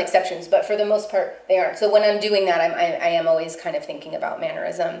 there are some exceptions, but for the most part, they aren't. So when I'm doing that, I am always kind of thinking about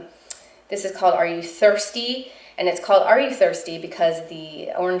mannerism. This is called Are You Thirsty? And it's called Are You Thirsty because the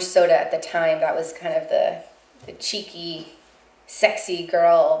orange soda at the time, that was kind of the cheeky, sexy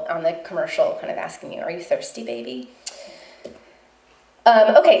girl on the commercial kind of asking you, are you thirsty, baby?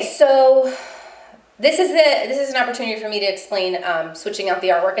 Okay, so this is an opportunity for me to explain switching out the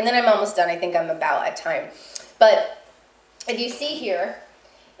artwork, and then I'm almost done. I think I'm about at time. But if you see here,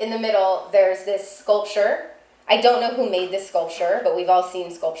 in the middle, there's this sculpture. I don't know who made this sculpture, but we've all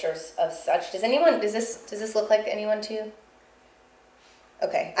seen sculptures of such. Does this look like anyone to you?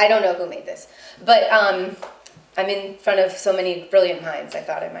 Okay, I don't know who made this, but I'm in front of so many brilliant minds, I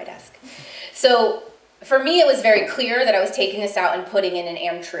thought I might ask. So for me, it was very clear that I was taking this out and putting in an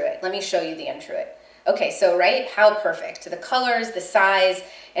Antruit. Let me show you the Antruit. Okay, so right, how perfect. The colors, the size,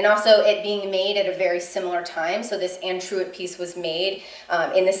 and also it being made at a very similar time. So this Antruit piece was made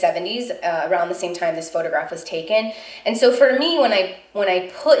in the 70s, around the same time this photograph was taken. And so for me, when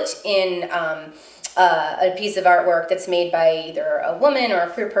I put in a piece of artwork that's made by either a woman or a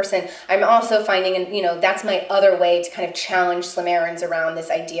queer person, I'm also finding, and you know, that's my other way to kind of challenge Slim Aarons around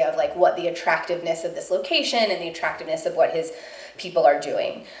this idea of like what the attractiveness of this location and the attractiveness of what his people are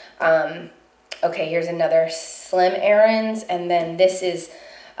doing. Okay, here's another Slim Aarons, and then this is,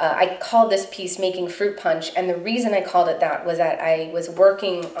 I called this piece Making Fruit Punch, and the reason I called it that was that I was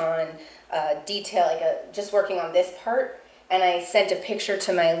working on detail, just working on this part, and I sent a picture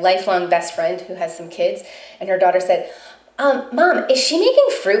to my lifelong best friend who has some kids, and her daughter said, Mom, is she making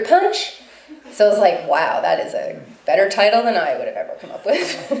fruit punch? So I was like, wow, that is a better title than I would have ever come up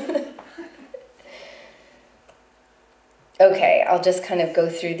with. Okay, I'll just kind of go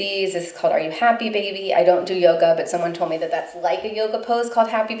through these. This is called Are You Happy, Baby? I don't do yoga, but someone told me that that's like a yoga pose called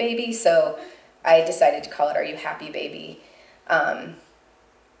Happy Baby, so I decided to call it Are You Happy, Baby?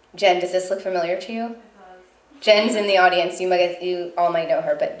 Jen, does this look familiar to you? It does. Jen's in the audience. You all might know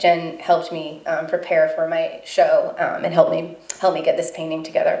her, but Jen helped me prepare for my show and helped me get this painting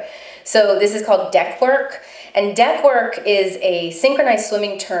together. So this is called deck work, and deck work is a synchronized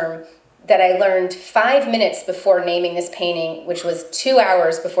swimming term that I learned 5 minutes before naming this painting, which was 2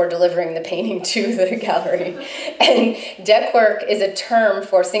 hours before delivering the painting to the gallery. And deck work is a term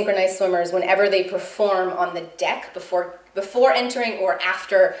for synchronized swimmers whenever they perform on the deck before entering or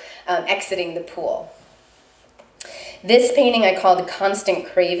after exiting the pool. This painting I called Constant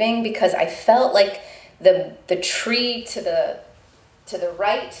Craving because I felt like the tree to the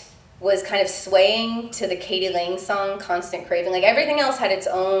right was kind of swaying to the Katie Lang song, Constant Craving. Like everything else had its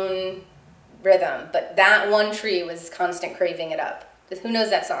own rhythm, but that one tree was constant craving it up. Who knows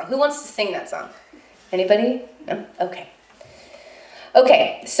that song? Who wants to sing that song? Anybody? No? Okay.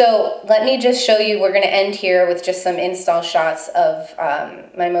 Okay, so let me just show you, we're going to end here with just some install shots of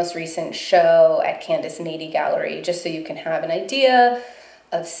my most recent show at Candace Nady Gallery, just so you can have an idea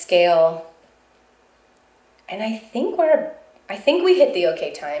of scale. And I think we hit the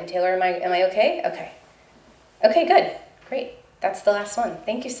okay time. Taylor, am I okay? Okay. Okay, good. Great. That's the last one.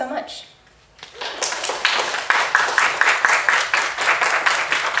 Thank you so much.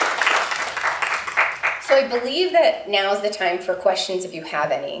 So I believe that now is the time for questions if you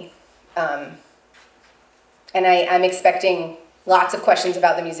have any. And I'm expecting lots of questions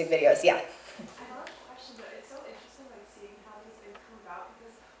about the music videos. Yeah. I have a question, but it's so interesting like seeing how these things come about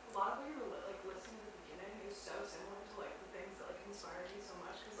because a lot of what you were like listening to the beginning is so similar to like the things that like inspired me so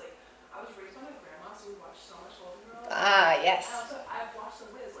much because like I was raised by my grandma, so we watched so much Golden Girls. Ah, yes. And also I've watched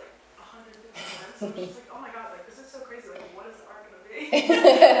The Wiz like 150 times. so it's just like, oh my god, like this is so crazy. Like, what is the art gonna be?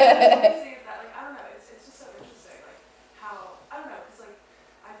 That, like, I don't know. It's just so interesting. Like how I don't know, because like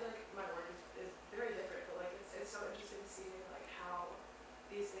I feel like my work is very different, but like it's so interesting to see like how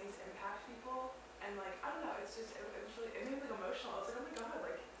these things impact people, and like I don't know. It's just it was really it made me like emotional. I was like, oh my god,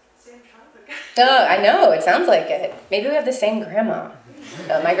 like same childhood. Oh, I know. It sounds like it. Maybe we have the same grandma.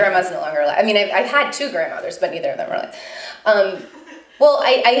 My grandma's no longer alive. I mean, I've had two grandmothers, but neither of them are alive. Well,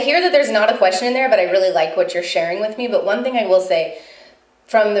 I hear that there's not a question in there, but I really like what you're sharing with me. But one thing I will say,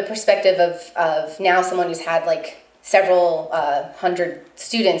 from the perspective of now someone who's had like several hundred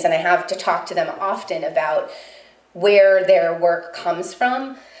students, and I have to talk to them often about where their work comes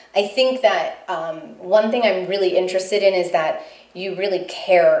from, I think that one thing I'm really interested in is that you really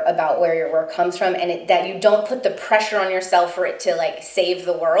care about where your work comes from, and that you don't put the pressure on yourself for it to like save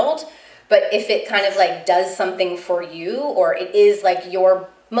the world. But if it kind of like does something for you, or it is like your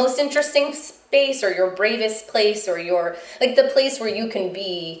most interesting space or your bravest place or your like the place where you can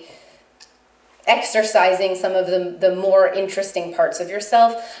be exercising some of the more interesting parts of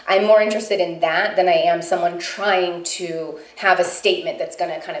yourself, I'm more interested in that than I am someone trying to have a statement that's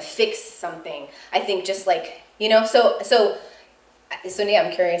going to kind of fix something. I think just like, you know, so yeah,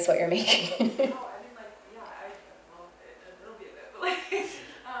 I'm curious what you're making. Oh, I mean, like, yeah, well, it'll be a bit, but like,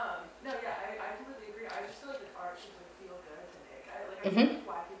 no, yeah, I completely agree. I just feel like art should like feel good to make. I get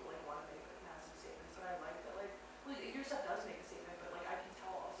why people like want to make like massive statements, but I like that like your stuff does make a statement, but like I can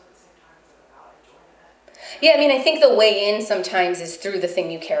tell also at the same time it's like about enjoying it. Yeah, I mean, I think the way in sometimes is through the thing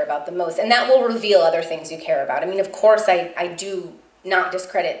you care about the most, and that will reveal other things you care about. I mean, of course, I do not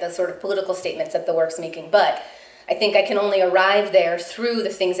discredit the sort of political statements that the work's making, but I think I can only arrive there through the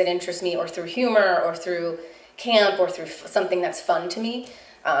things that interest me, or through humor, or through camp, or through something that's fun to me.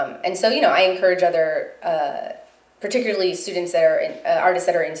 And so, you know, I encourage other, particularly students that are artists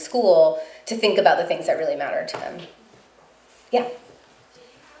that are in school, to think about the things that really matter to them. Yeah. Did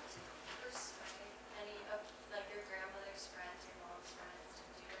you have to persuade any of like your grandmother's friends, your mom's friends, to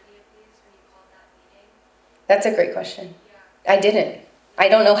do any of these when you called that meeting? That's a great question. Yeah. I didn't. I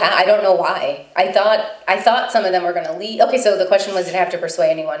don't know how. I don't know why. I thought some of them were going to leave. Okay, so the question was, did I have to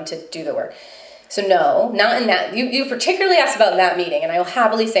persuade anyone to do the work? So no, not in that. You particularly asked about that meeting, and I will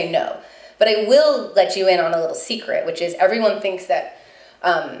happily say no. But I will let you in on a little secret, which is everyone thinks that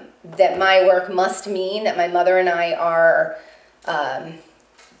that my work must mean that my mother and I are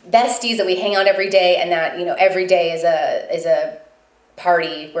besties, that we hang out every day, and that, you know, every day is a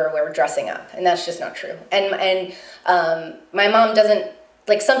party where we're dressing up, and that's just not true. And my mom doesn't,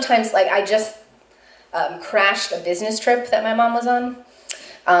 like, sometimes, like, I just crashed a business trip that my mom was on,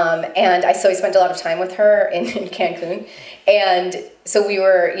 and so I spent a lot of time with her in Cancun, and so we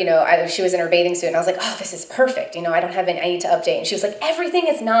were, you know, she was in her bathing suit, and I was like, oh, this is perfect, you know, I need to update, and she was like, everything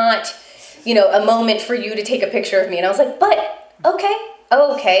is not, you know, a moment for you to take a picture of me, and I was like, but,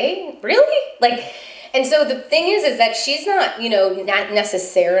 okay, really? Like, and so the thing is that she's not, you know, not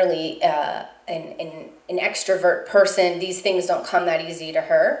necessarily an extrovert person. These things don't come that easy to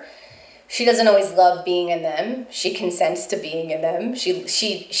her. She doesn't always love being in them. She consents to being in them.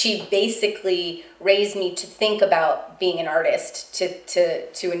 She basically raised me to think about being an artist,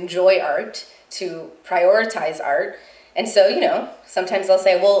 to enjoy art, to prioritize art. And so, you know, sometimes I'll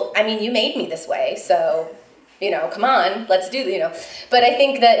say, well, I mean, you made me this way, so, you know, come on, let's do, you know. But I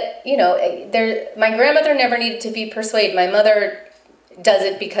think that, you know, my grandmother never needed to be persuaded. My mother does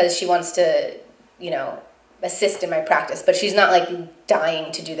it because she wants to, you know, assist in my practice, but she's not like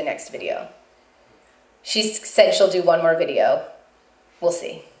dying to do the next video. She said she'll do one more video. We'll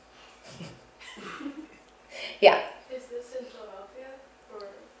see. Yeah. Is this in Philadelphia or somewhere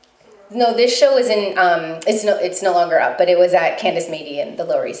else? No, this show is in, it's no longer up, but it was at Candace Mady in the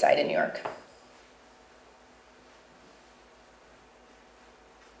Lower East Side in New York.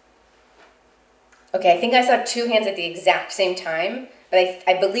 Okay, I think I saw two hands at the exact same time, but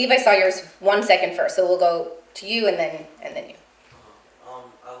I believe I saw yours 1 second first, so we'll go to you and then you.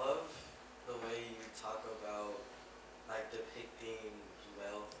 I love the way you talk about like depicting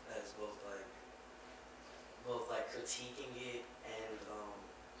wealth as both like critiquing it and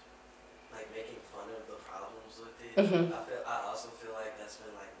like making fun of the problems with it. Mm-hmm. I also feel like that's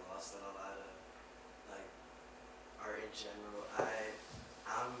been like lost in a lot of like art in general.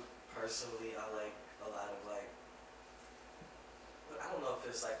 I'm personally, I like a lot of like, I don't know if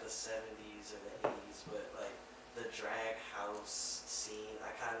it's like the 70s or the 80s, but like the drag house scene, I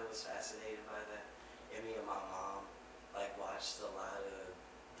kind of was fascinated by that. And me and my mom like watched a lot of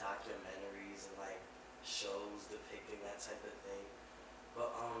documentaries and like shows depicting that type of thing. But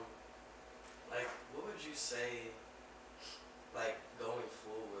like what would you say like going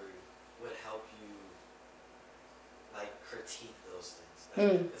forward would help you critique those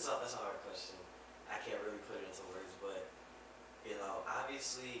things? It's a hard question. I can't really put it into words, but you know,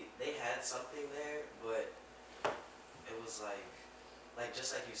 obviously they had something there, but it was like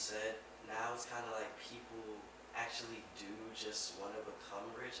just like you said, now it's kind of like people actually do just want to become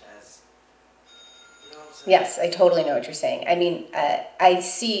rich as, you know what I'm saying? Yes, I totally know what you're saying. I mean, I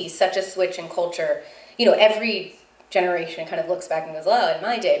see such a switch in culture. You know, every generation kind of looks back and goes, oh, in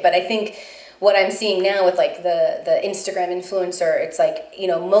my day. But I think what I'm seeing now with like the Instagram influencer, it's like, you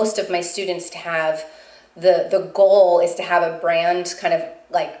know, most of my students to have the goal is to have a brand kind of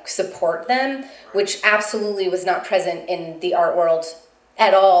like support them, which absolutely was not present in the art world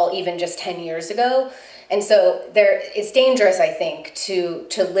at all, even just 10 years ago. And so it's dangerous, I think, to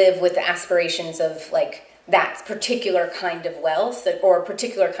live with the aspirations of like that particular kind of wealth or a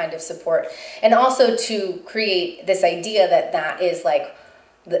particular kind of support, and also to create this idea that is like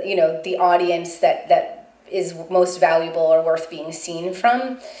the audience that is most valuable or worth being seen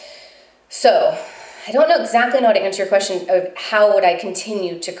from. So I don't know exactly how to answer your question of how would I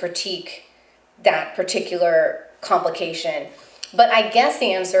continue to critique that particular complication. But I guess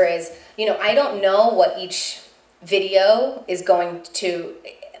the answer is, I don't know what each video is going to,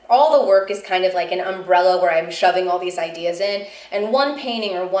 all the work is kind of like an umbrella where I'm shoving all these ideas in, and one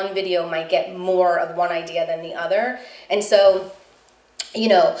painting or one video might get more of one idea than the other. And so,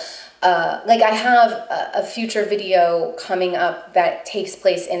 like I have a future video coming up that takes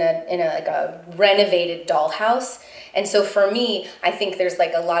place in a renovated dollhouse. And so for me, I think there's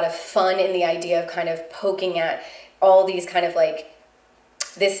like a lot of fun in the idea of kind of poking at all these kind of like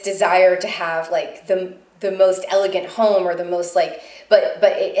this desire to have like the most elegant home or the most like,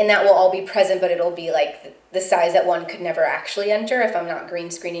 and that will all be present, but it'll be like the size that one could never actually enter if I'm not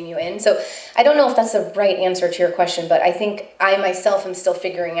green screening you in. So I don't know if that's the right answer to your question, but I think I myself am still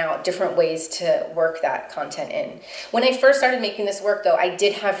figuring out different ways to work that content in. When I first started making this work though, I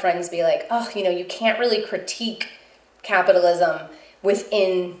did have friends be like, oh, you can't really critique capitalism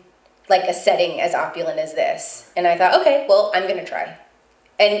within like a setting as opulent as this. And I thought, okay, well, I'm gonna try.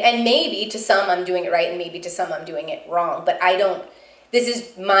 And maybe to some I'm doing it right and maybe to some I'm doing it wrong, but this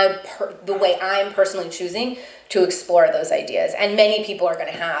is the way I'm personally choosing to explore those ideas. And many people are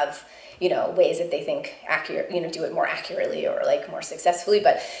gonna have, ways that they think accurate, do it more accurately or like more successfully,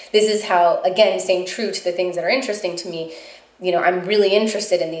 but this is how, again, staying true to the things that are interesting to me, I'm really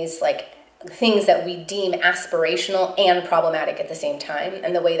interested in these like things that we deem aspirational and problematic at the same time,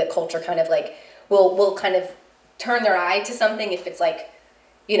 and the way that culture kind of like will kind of turn their eye to something if it's like,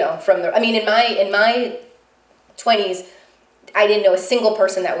 in my 20s, I didn't know a single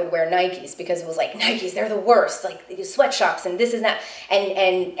person that would wear Nikes because it was like, Nikes, they're the worst, like sweatshops and this and that.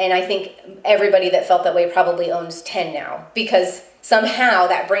 And I think everybody that felt that way probably owns 10 now because somehow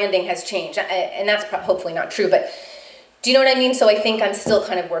that branding has changed. And that's hopefully not true, but do you know what I mean? So I think I'm still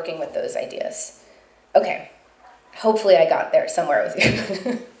kind of working with those ideas. Okay, hopefully I got there somewhere with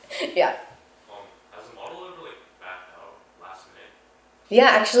you. Yeah. Has a model ever like backed out last minute? Yeah,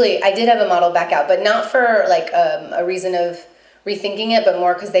 actually, I did have a model back out, but not for like a reason of rethinking it, but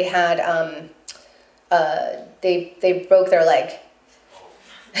more because they had they broke their leg,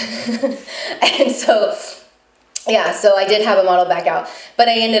 and so yeah, so I did have a model back out, but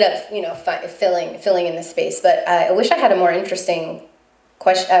I ended up filling in the space. But I wish I had a more interesting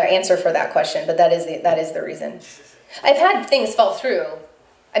answer for that question. But that is the reason. I've had things fall through.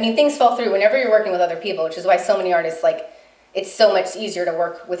 I mean, things fall through whenever you're working with other people, which is why so many artists like. It's so much easier to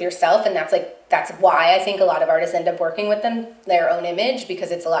work with yourself, and that's why I think a lot of artists end up working with their own image,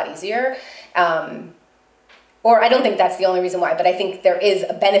 because it's a lot easier. Or I don't think that's the only reason why, but I think there is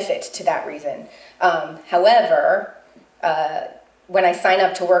a benefit to that reason. However, when I sign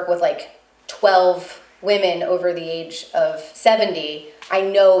up to work with like 12 women over the age of 70, I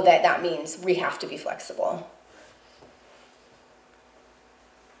know that means we have to be flexible.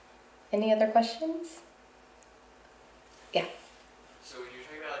 Any other questions? Yeah. So when you're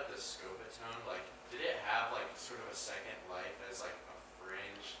talking about like the Scopatone, like did it have like sort of a second life as like a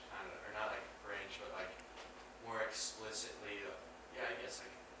fringe kind of, or not like fringe, but like more explicitly, I guess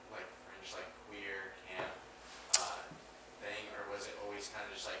like fringe, like queer camp thing, or was it always kind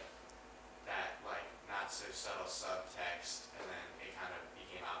of just like that like not so subtle subtext, and then it kind of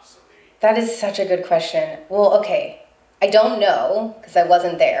became obsolete? That is such a good question. Well, okay, I don't know because I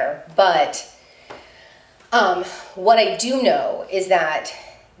wasn't there, but. What I do know is that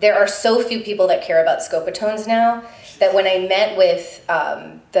there are so few people that care about Scopatones now that when I met with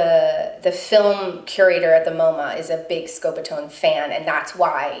the film curator at the MoMA is a big Scopatone fan, and that's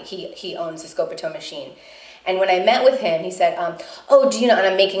why he owns a Scopatone machine. And when I met with him, he said, oh, do you know, and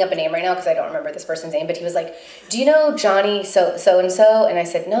I'm making up a name right now because I don't remember this person's name, but he was like, do you know Johnny so-and-so? And I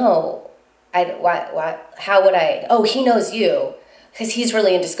said, no, how would I? Oh, he knows you because he's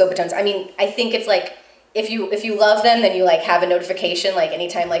really into Scopatones. I mean, I think it's like, if you love them, then you like have a notification, like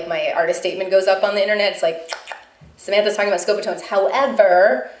anytime like my artist statement goes up on the internet, it's like, Samantha's talking about Scopatones.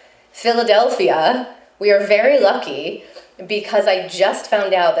 However, Philadelphia, we are very lucky because I just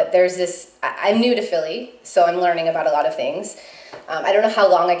found out that there's this, I'm new to Philly, so I'm learning about a lot of things. I don't know how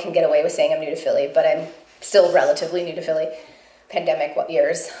long I can get away with saying I'm new to Philly, but I'm still relatively new to Philly, pandemic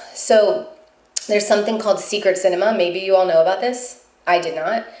years. So there's something called Secret Cinema. Maybe you all know about this. I did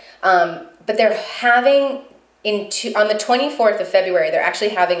not. But they're having, on the 24th of February, they're actually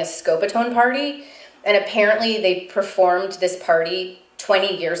having a Scopatone party. And apparently they performed this party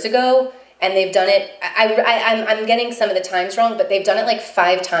 20 years ago. And they've done it, I'm getting some of the times wrong, but they've done it like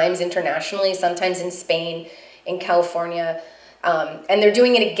 5 times internationally, sometimes in Spain, in California. And they're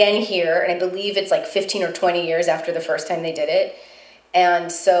doing it again here, and I believe it's like 15 or 20 years after the first time they did it.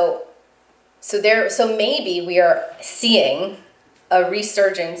 And so maybe we are seeing a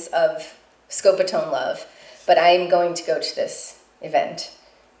resurgence of Scopatone love, but I am going to go to this event,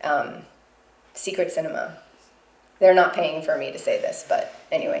 Secret Cinema. They're not paying for me to say this, but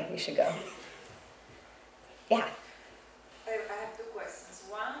anyway, you should go. Yeah. I have 2 questions.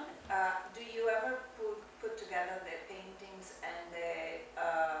 One, do you ever put together the paintings and the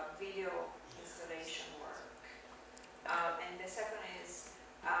video installation work? And the second is,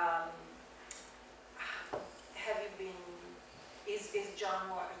 have you been, is John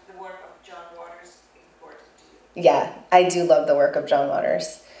Waters, the work of John Waters important to you? Yeah, I do love the work of John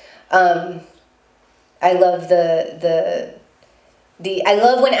Waters. I love I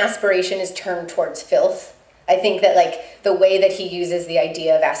love when aspiration is turned towards filth. I think that like the way that he uses the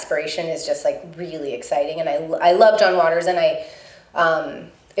idea of aspiration is just like really exciting, and I love John Waters, and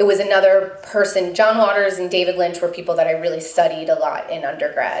it was another person. John Waters and David Lynch were people that I really studied a lot in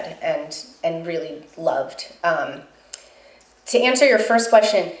undergrad and really loved. To answer your first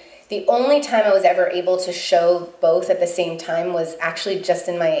question, the only time I was ever able to show both at the same time was actually just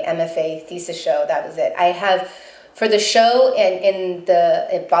in my MFA thesis show. That was it. I have, for the show in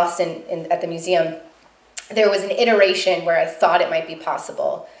Boston at the museum, there was an iteration where I thought it might be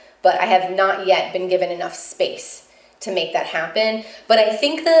possible, but I have not yet been given enough space to make that happen. But I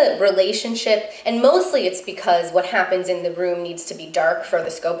think the relationship, and mostly it's because what happens in the room needs to be dark for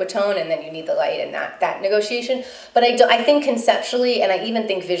the Scopatone, and then you need the light and that negotiation. But I think conceptually, and I even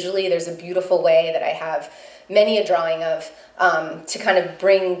think visually, there's a beautiful way that I have many a drawing of to kind of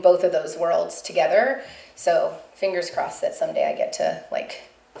bring both of those worlds together. So fingers crossed that someday I get to like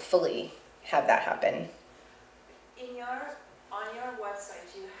fully have that happen. On your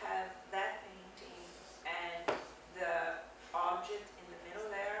website, you have that painting and the object in the middle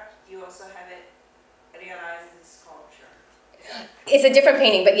there. You also have it realized as a sculpture. It's a different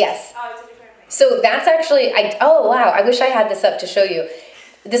painting, but yes. Oh, it's a different painting. So that's actually, oh wow, I wish I had this up to show you.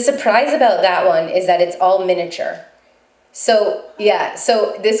 The surprise about that one is that it's all miniature. So yeah,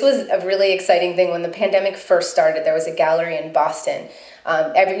 so this was a really exciting thing. When the pandemic first started, there was a gallery in Boston.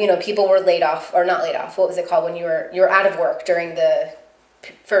 People were laid off, or not laid off. What was it called when you were out of work during the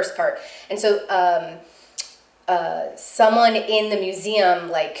first part? And so someone in the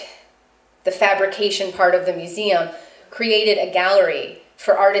museum, like the fabrication part of the museum, created a gallery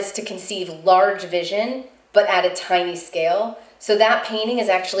for artists to conceive large vision, but at a tiny scale. So that painting is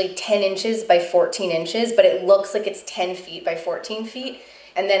actually 10 inches by 14 inches, but it looks like it's 10 feet by 14 feet.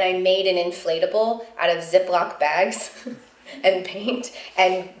 And then I made an inflatable out of Ziploc bags and paint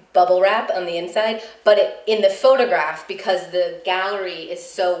and bubble wrap on the inside. But in the photograph, because the gallery is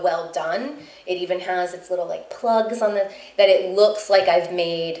so well done, it even has its little like plugs on that it looks like I've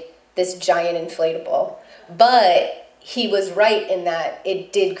made this giant inflatable. But he was right in that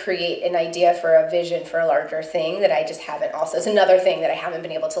it did create an idea for a vision for a larger thing that I just haven't also. It's another thing that I haven't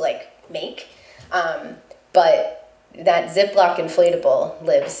been able to like make. But that Ziploc inflatable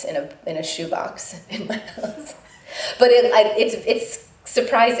lives in a shoebox in my house. But it's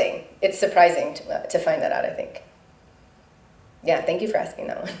surprising. It's surprising to find that out, I think. Yeah, thank you for asking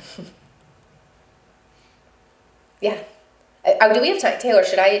that one. Yeah. Do we have time? Taylor,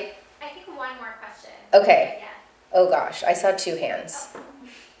 should I? I think one more question. Okay. Yeah. Oh gosh, I saw 2 hands. Oh.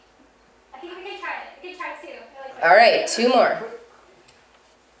 I think we can try it. We can try 2. All right, 2 more.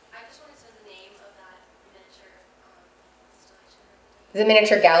 I just wanted to know the name of that miniature installation. The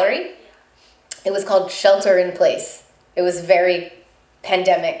miniature gallery? Yeah. It was called Shelter in Place. It was very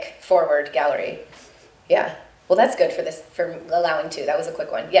pandemic forward gallery. Yeah. Well, that's good for allowing 2. That was a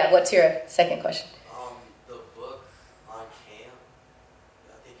quick one. Yeah, what's your second question? The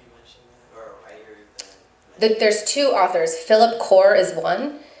There's two authors. Philip Core is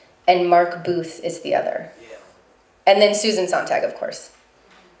one, and Mark Booth is the other. Yeah. And then Susan Sontag, of course.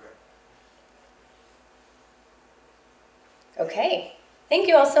 Okay. Thank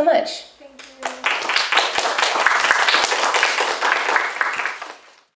you all so much. Thank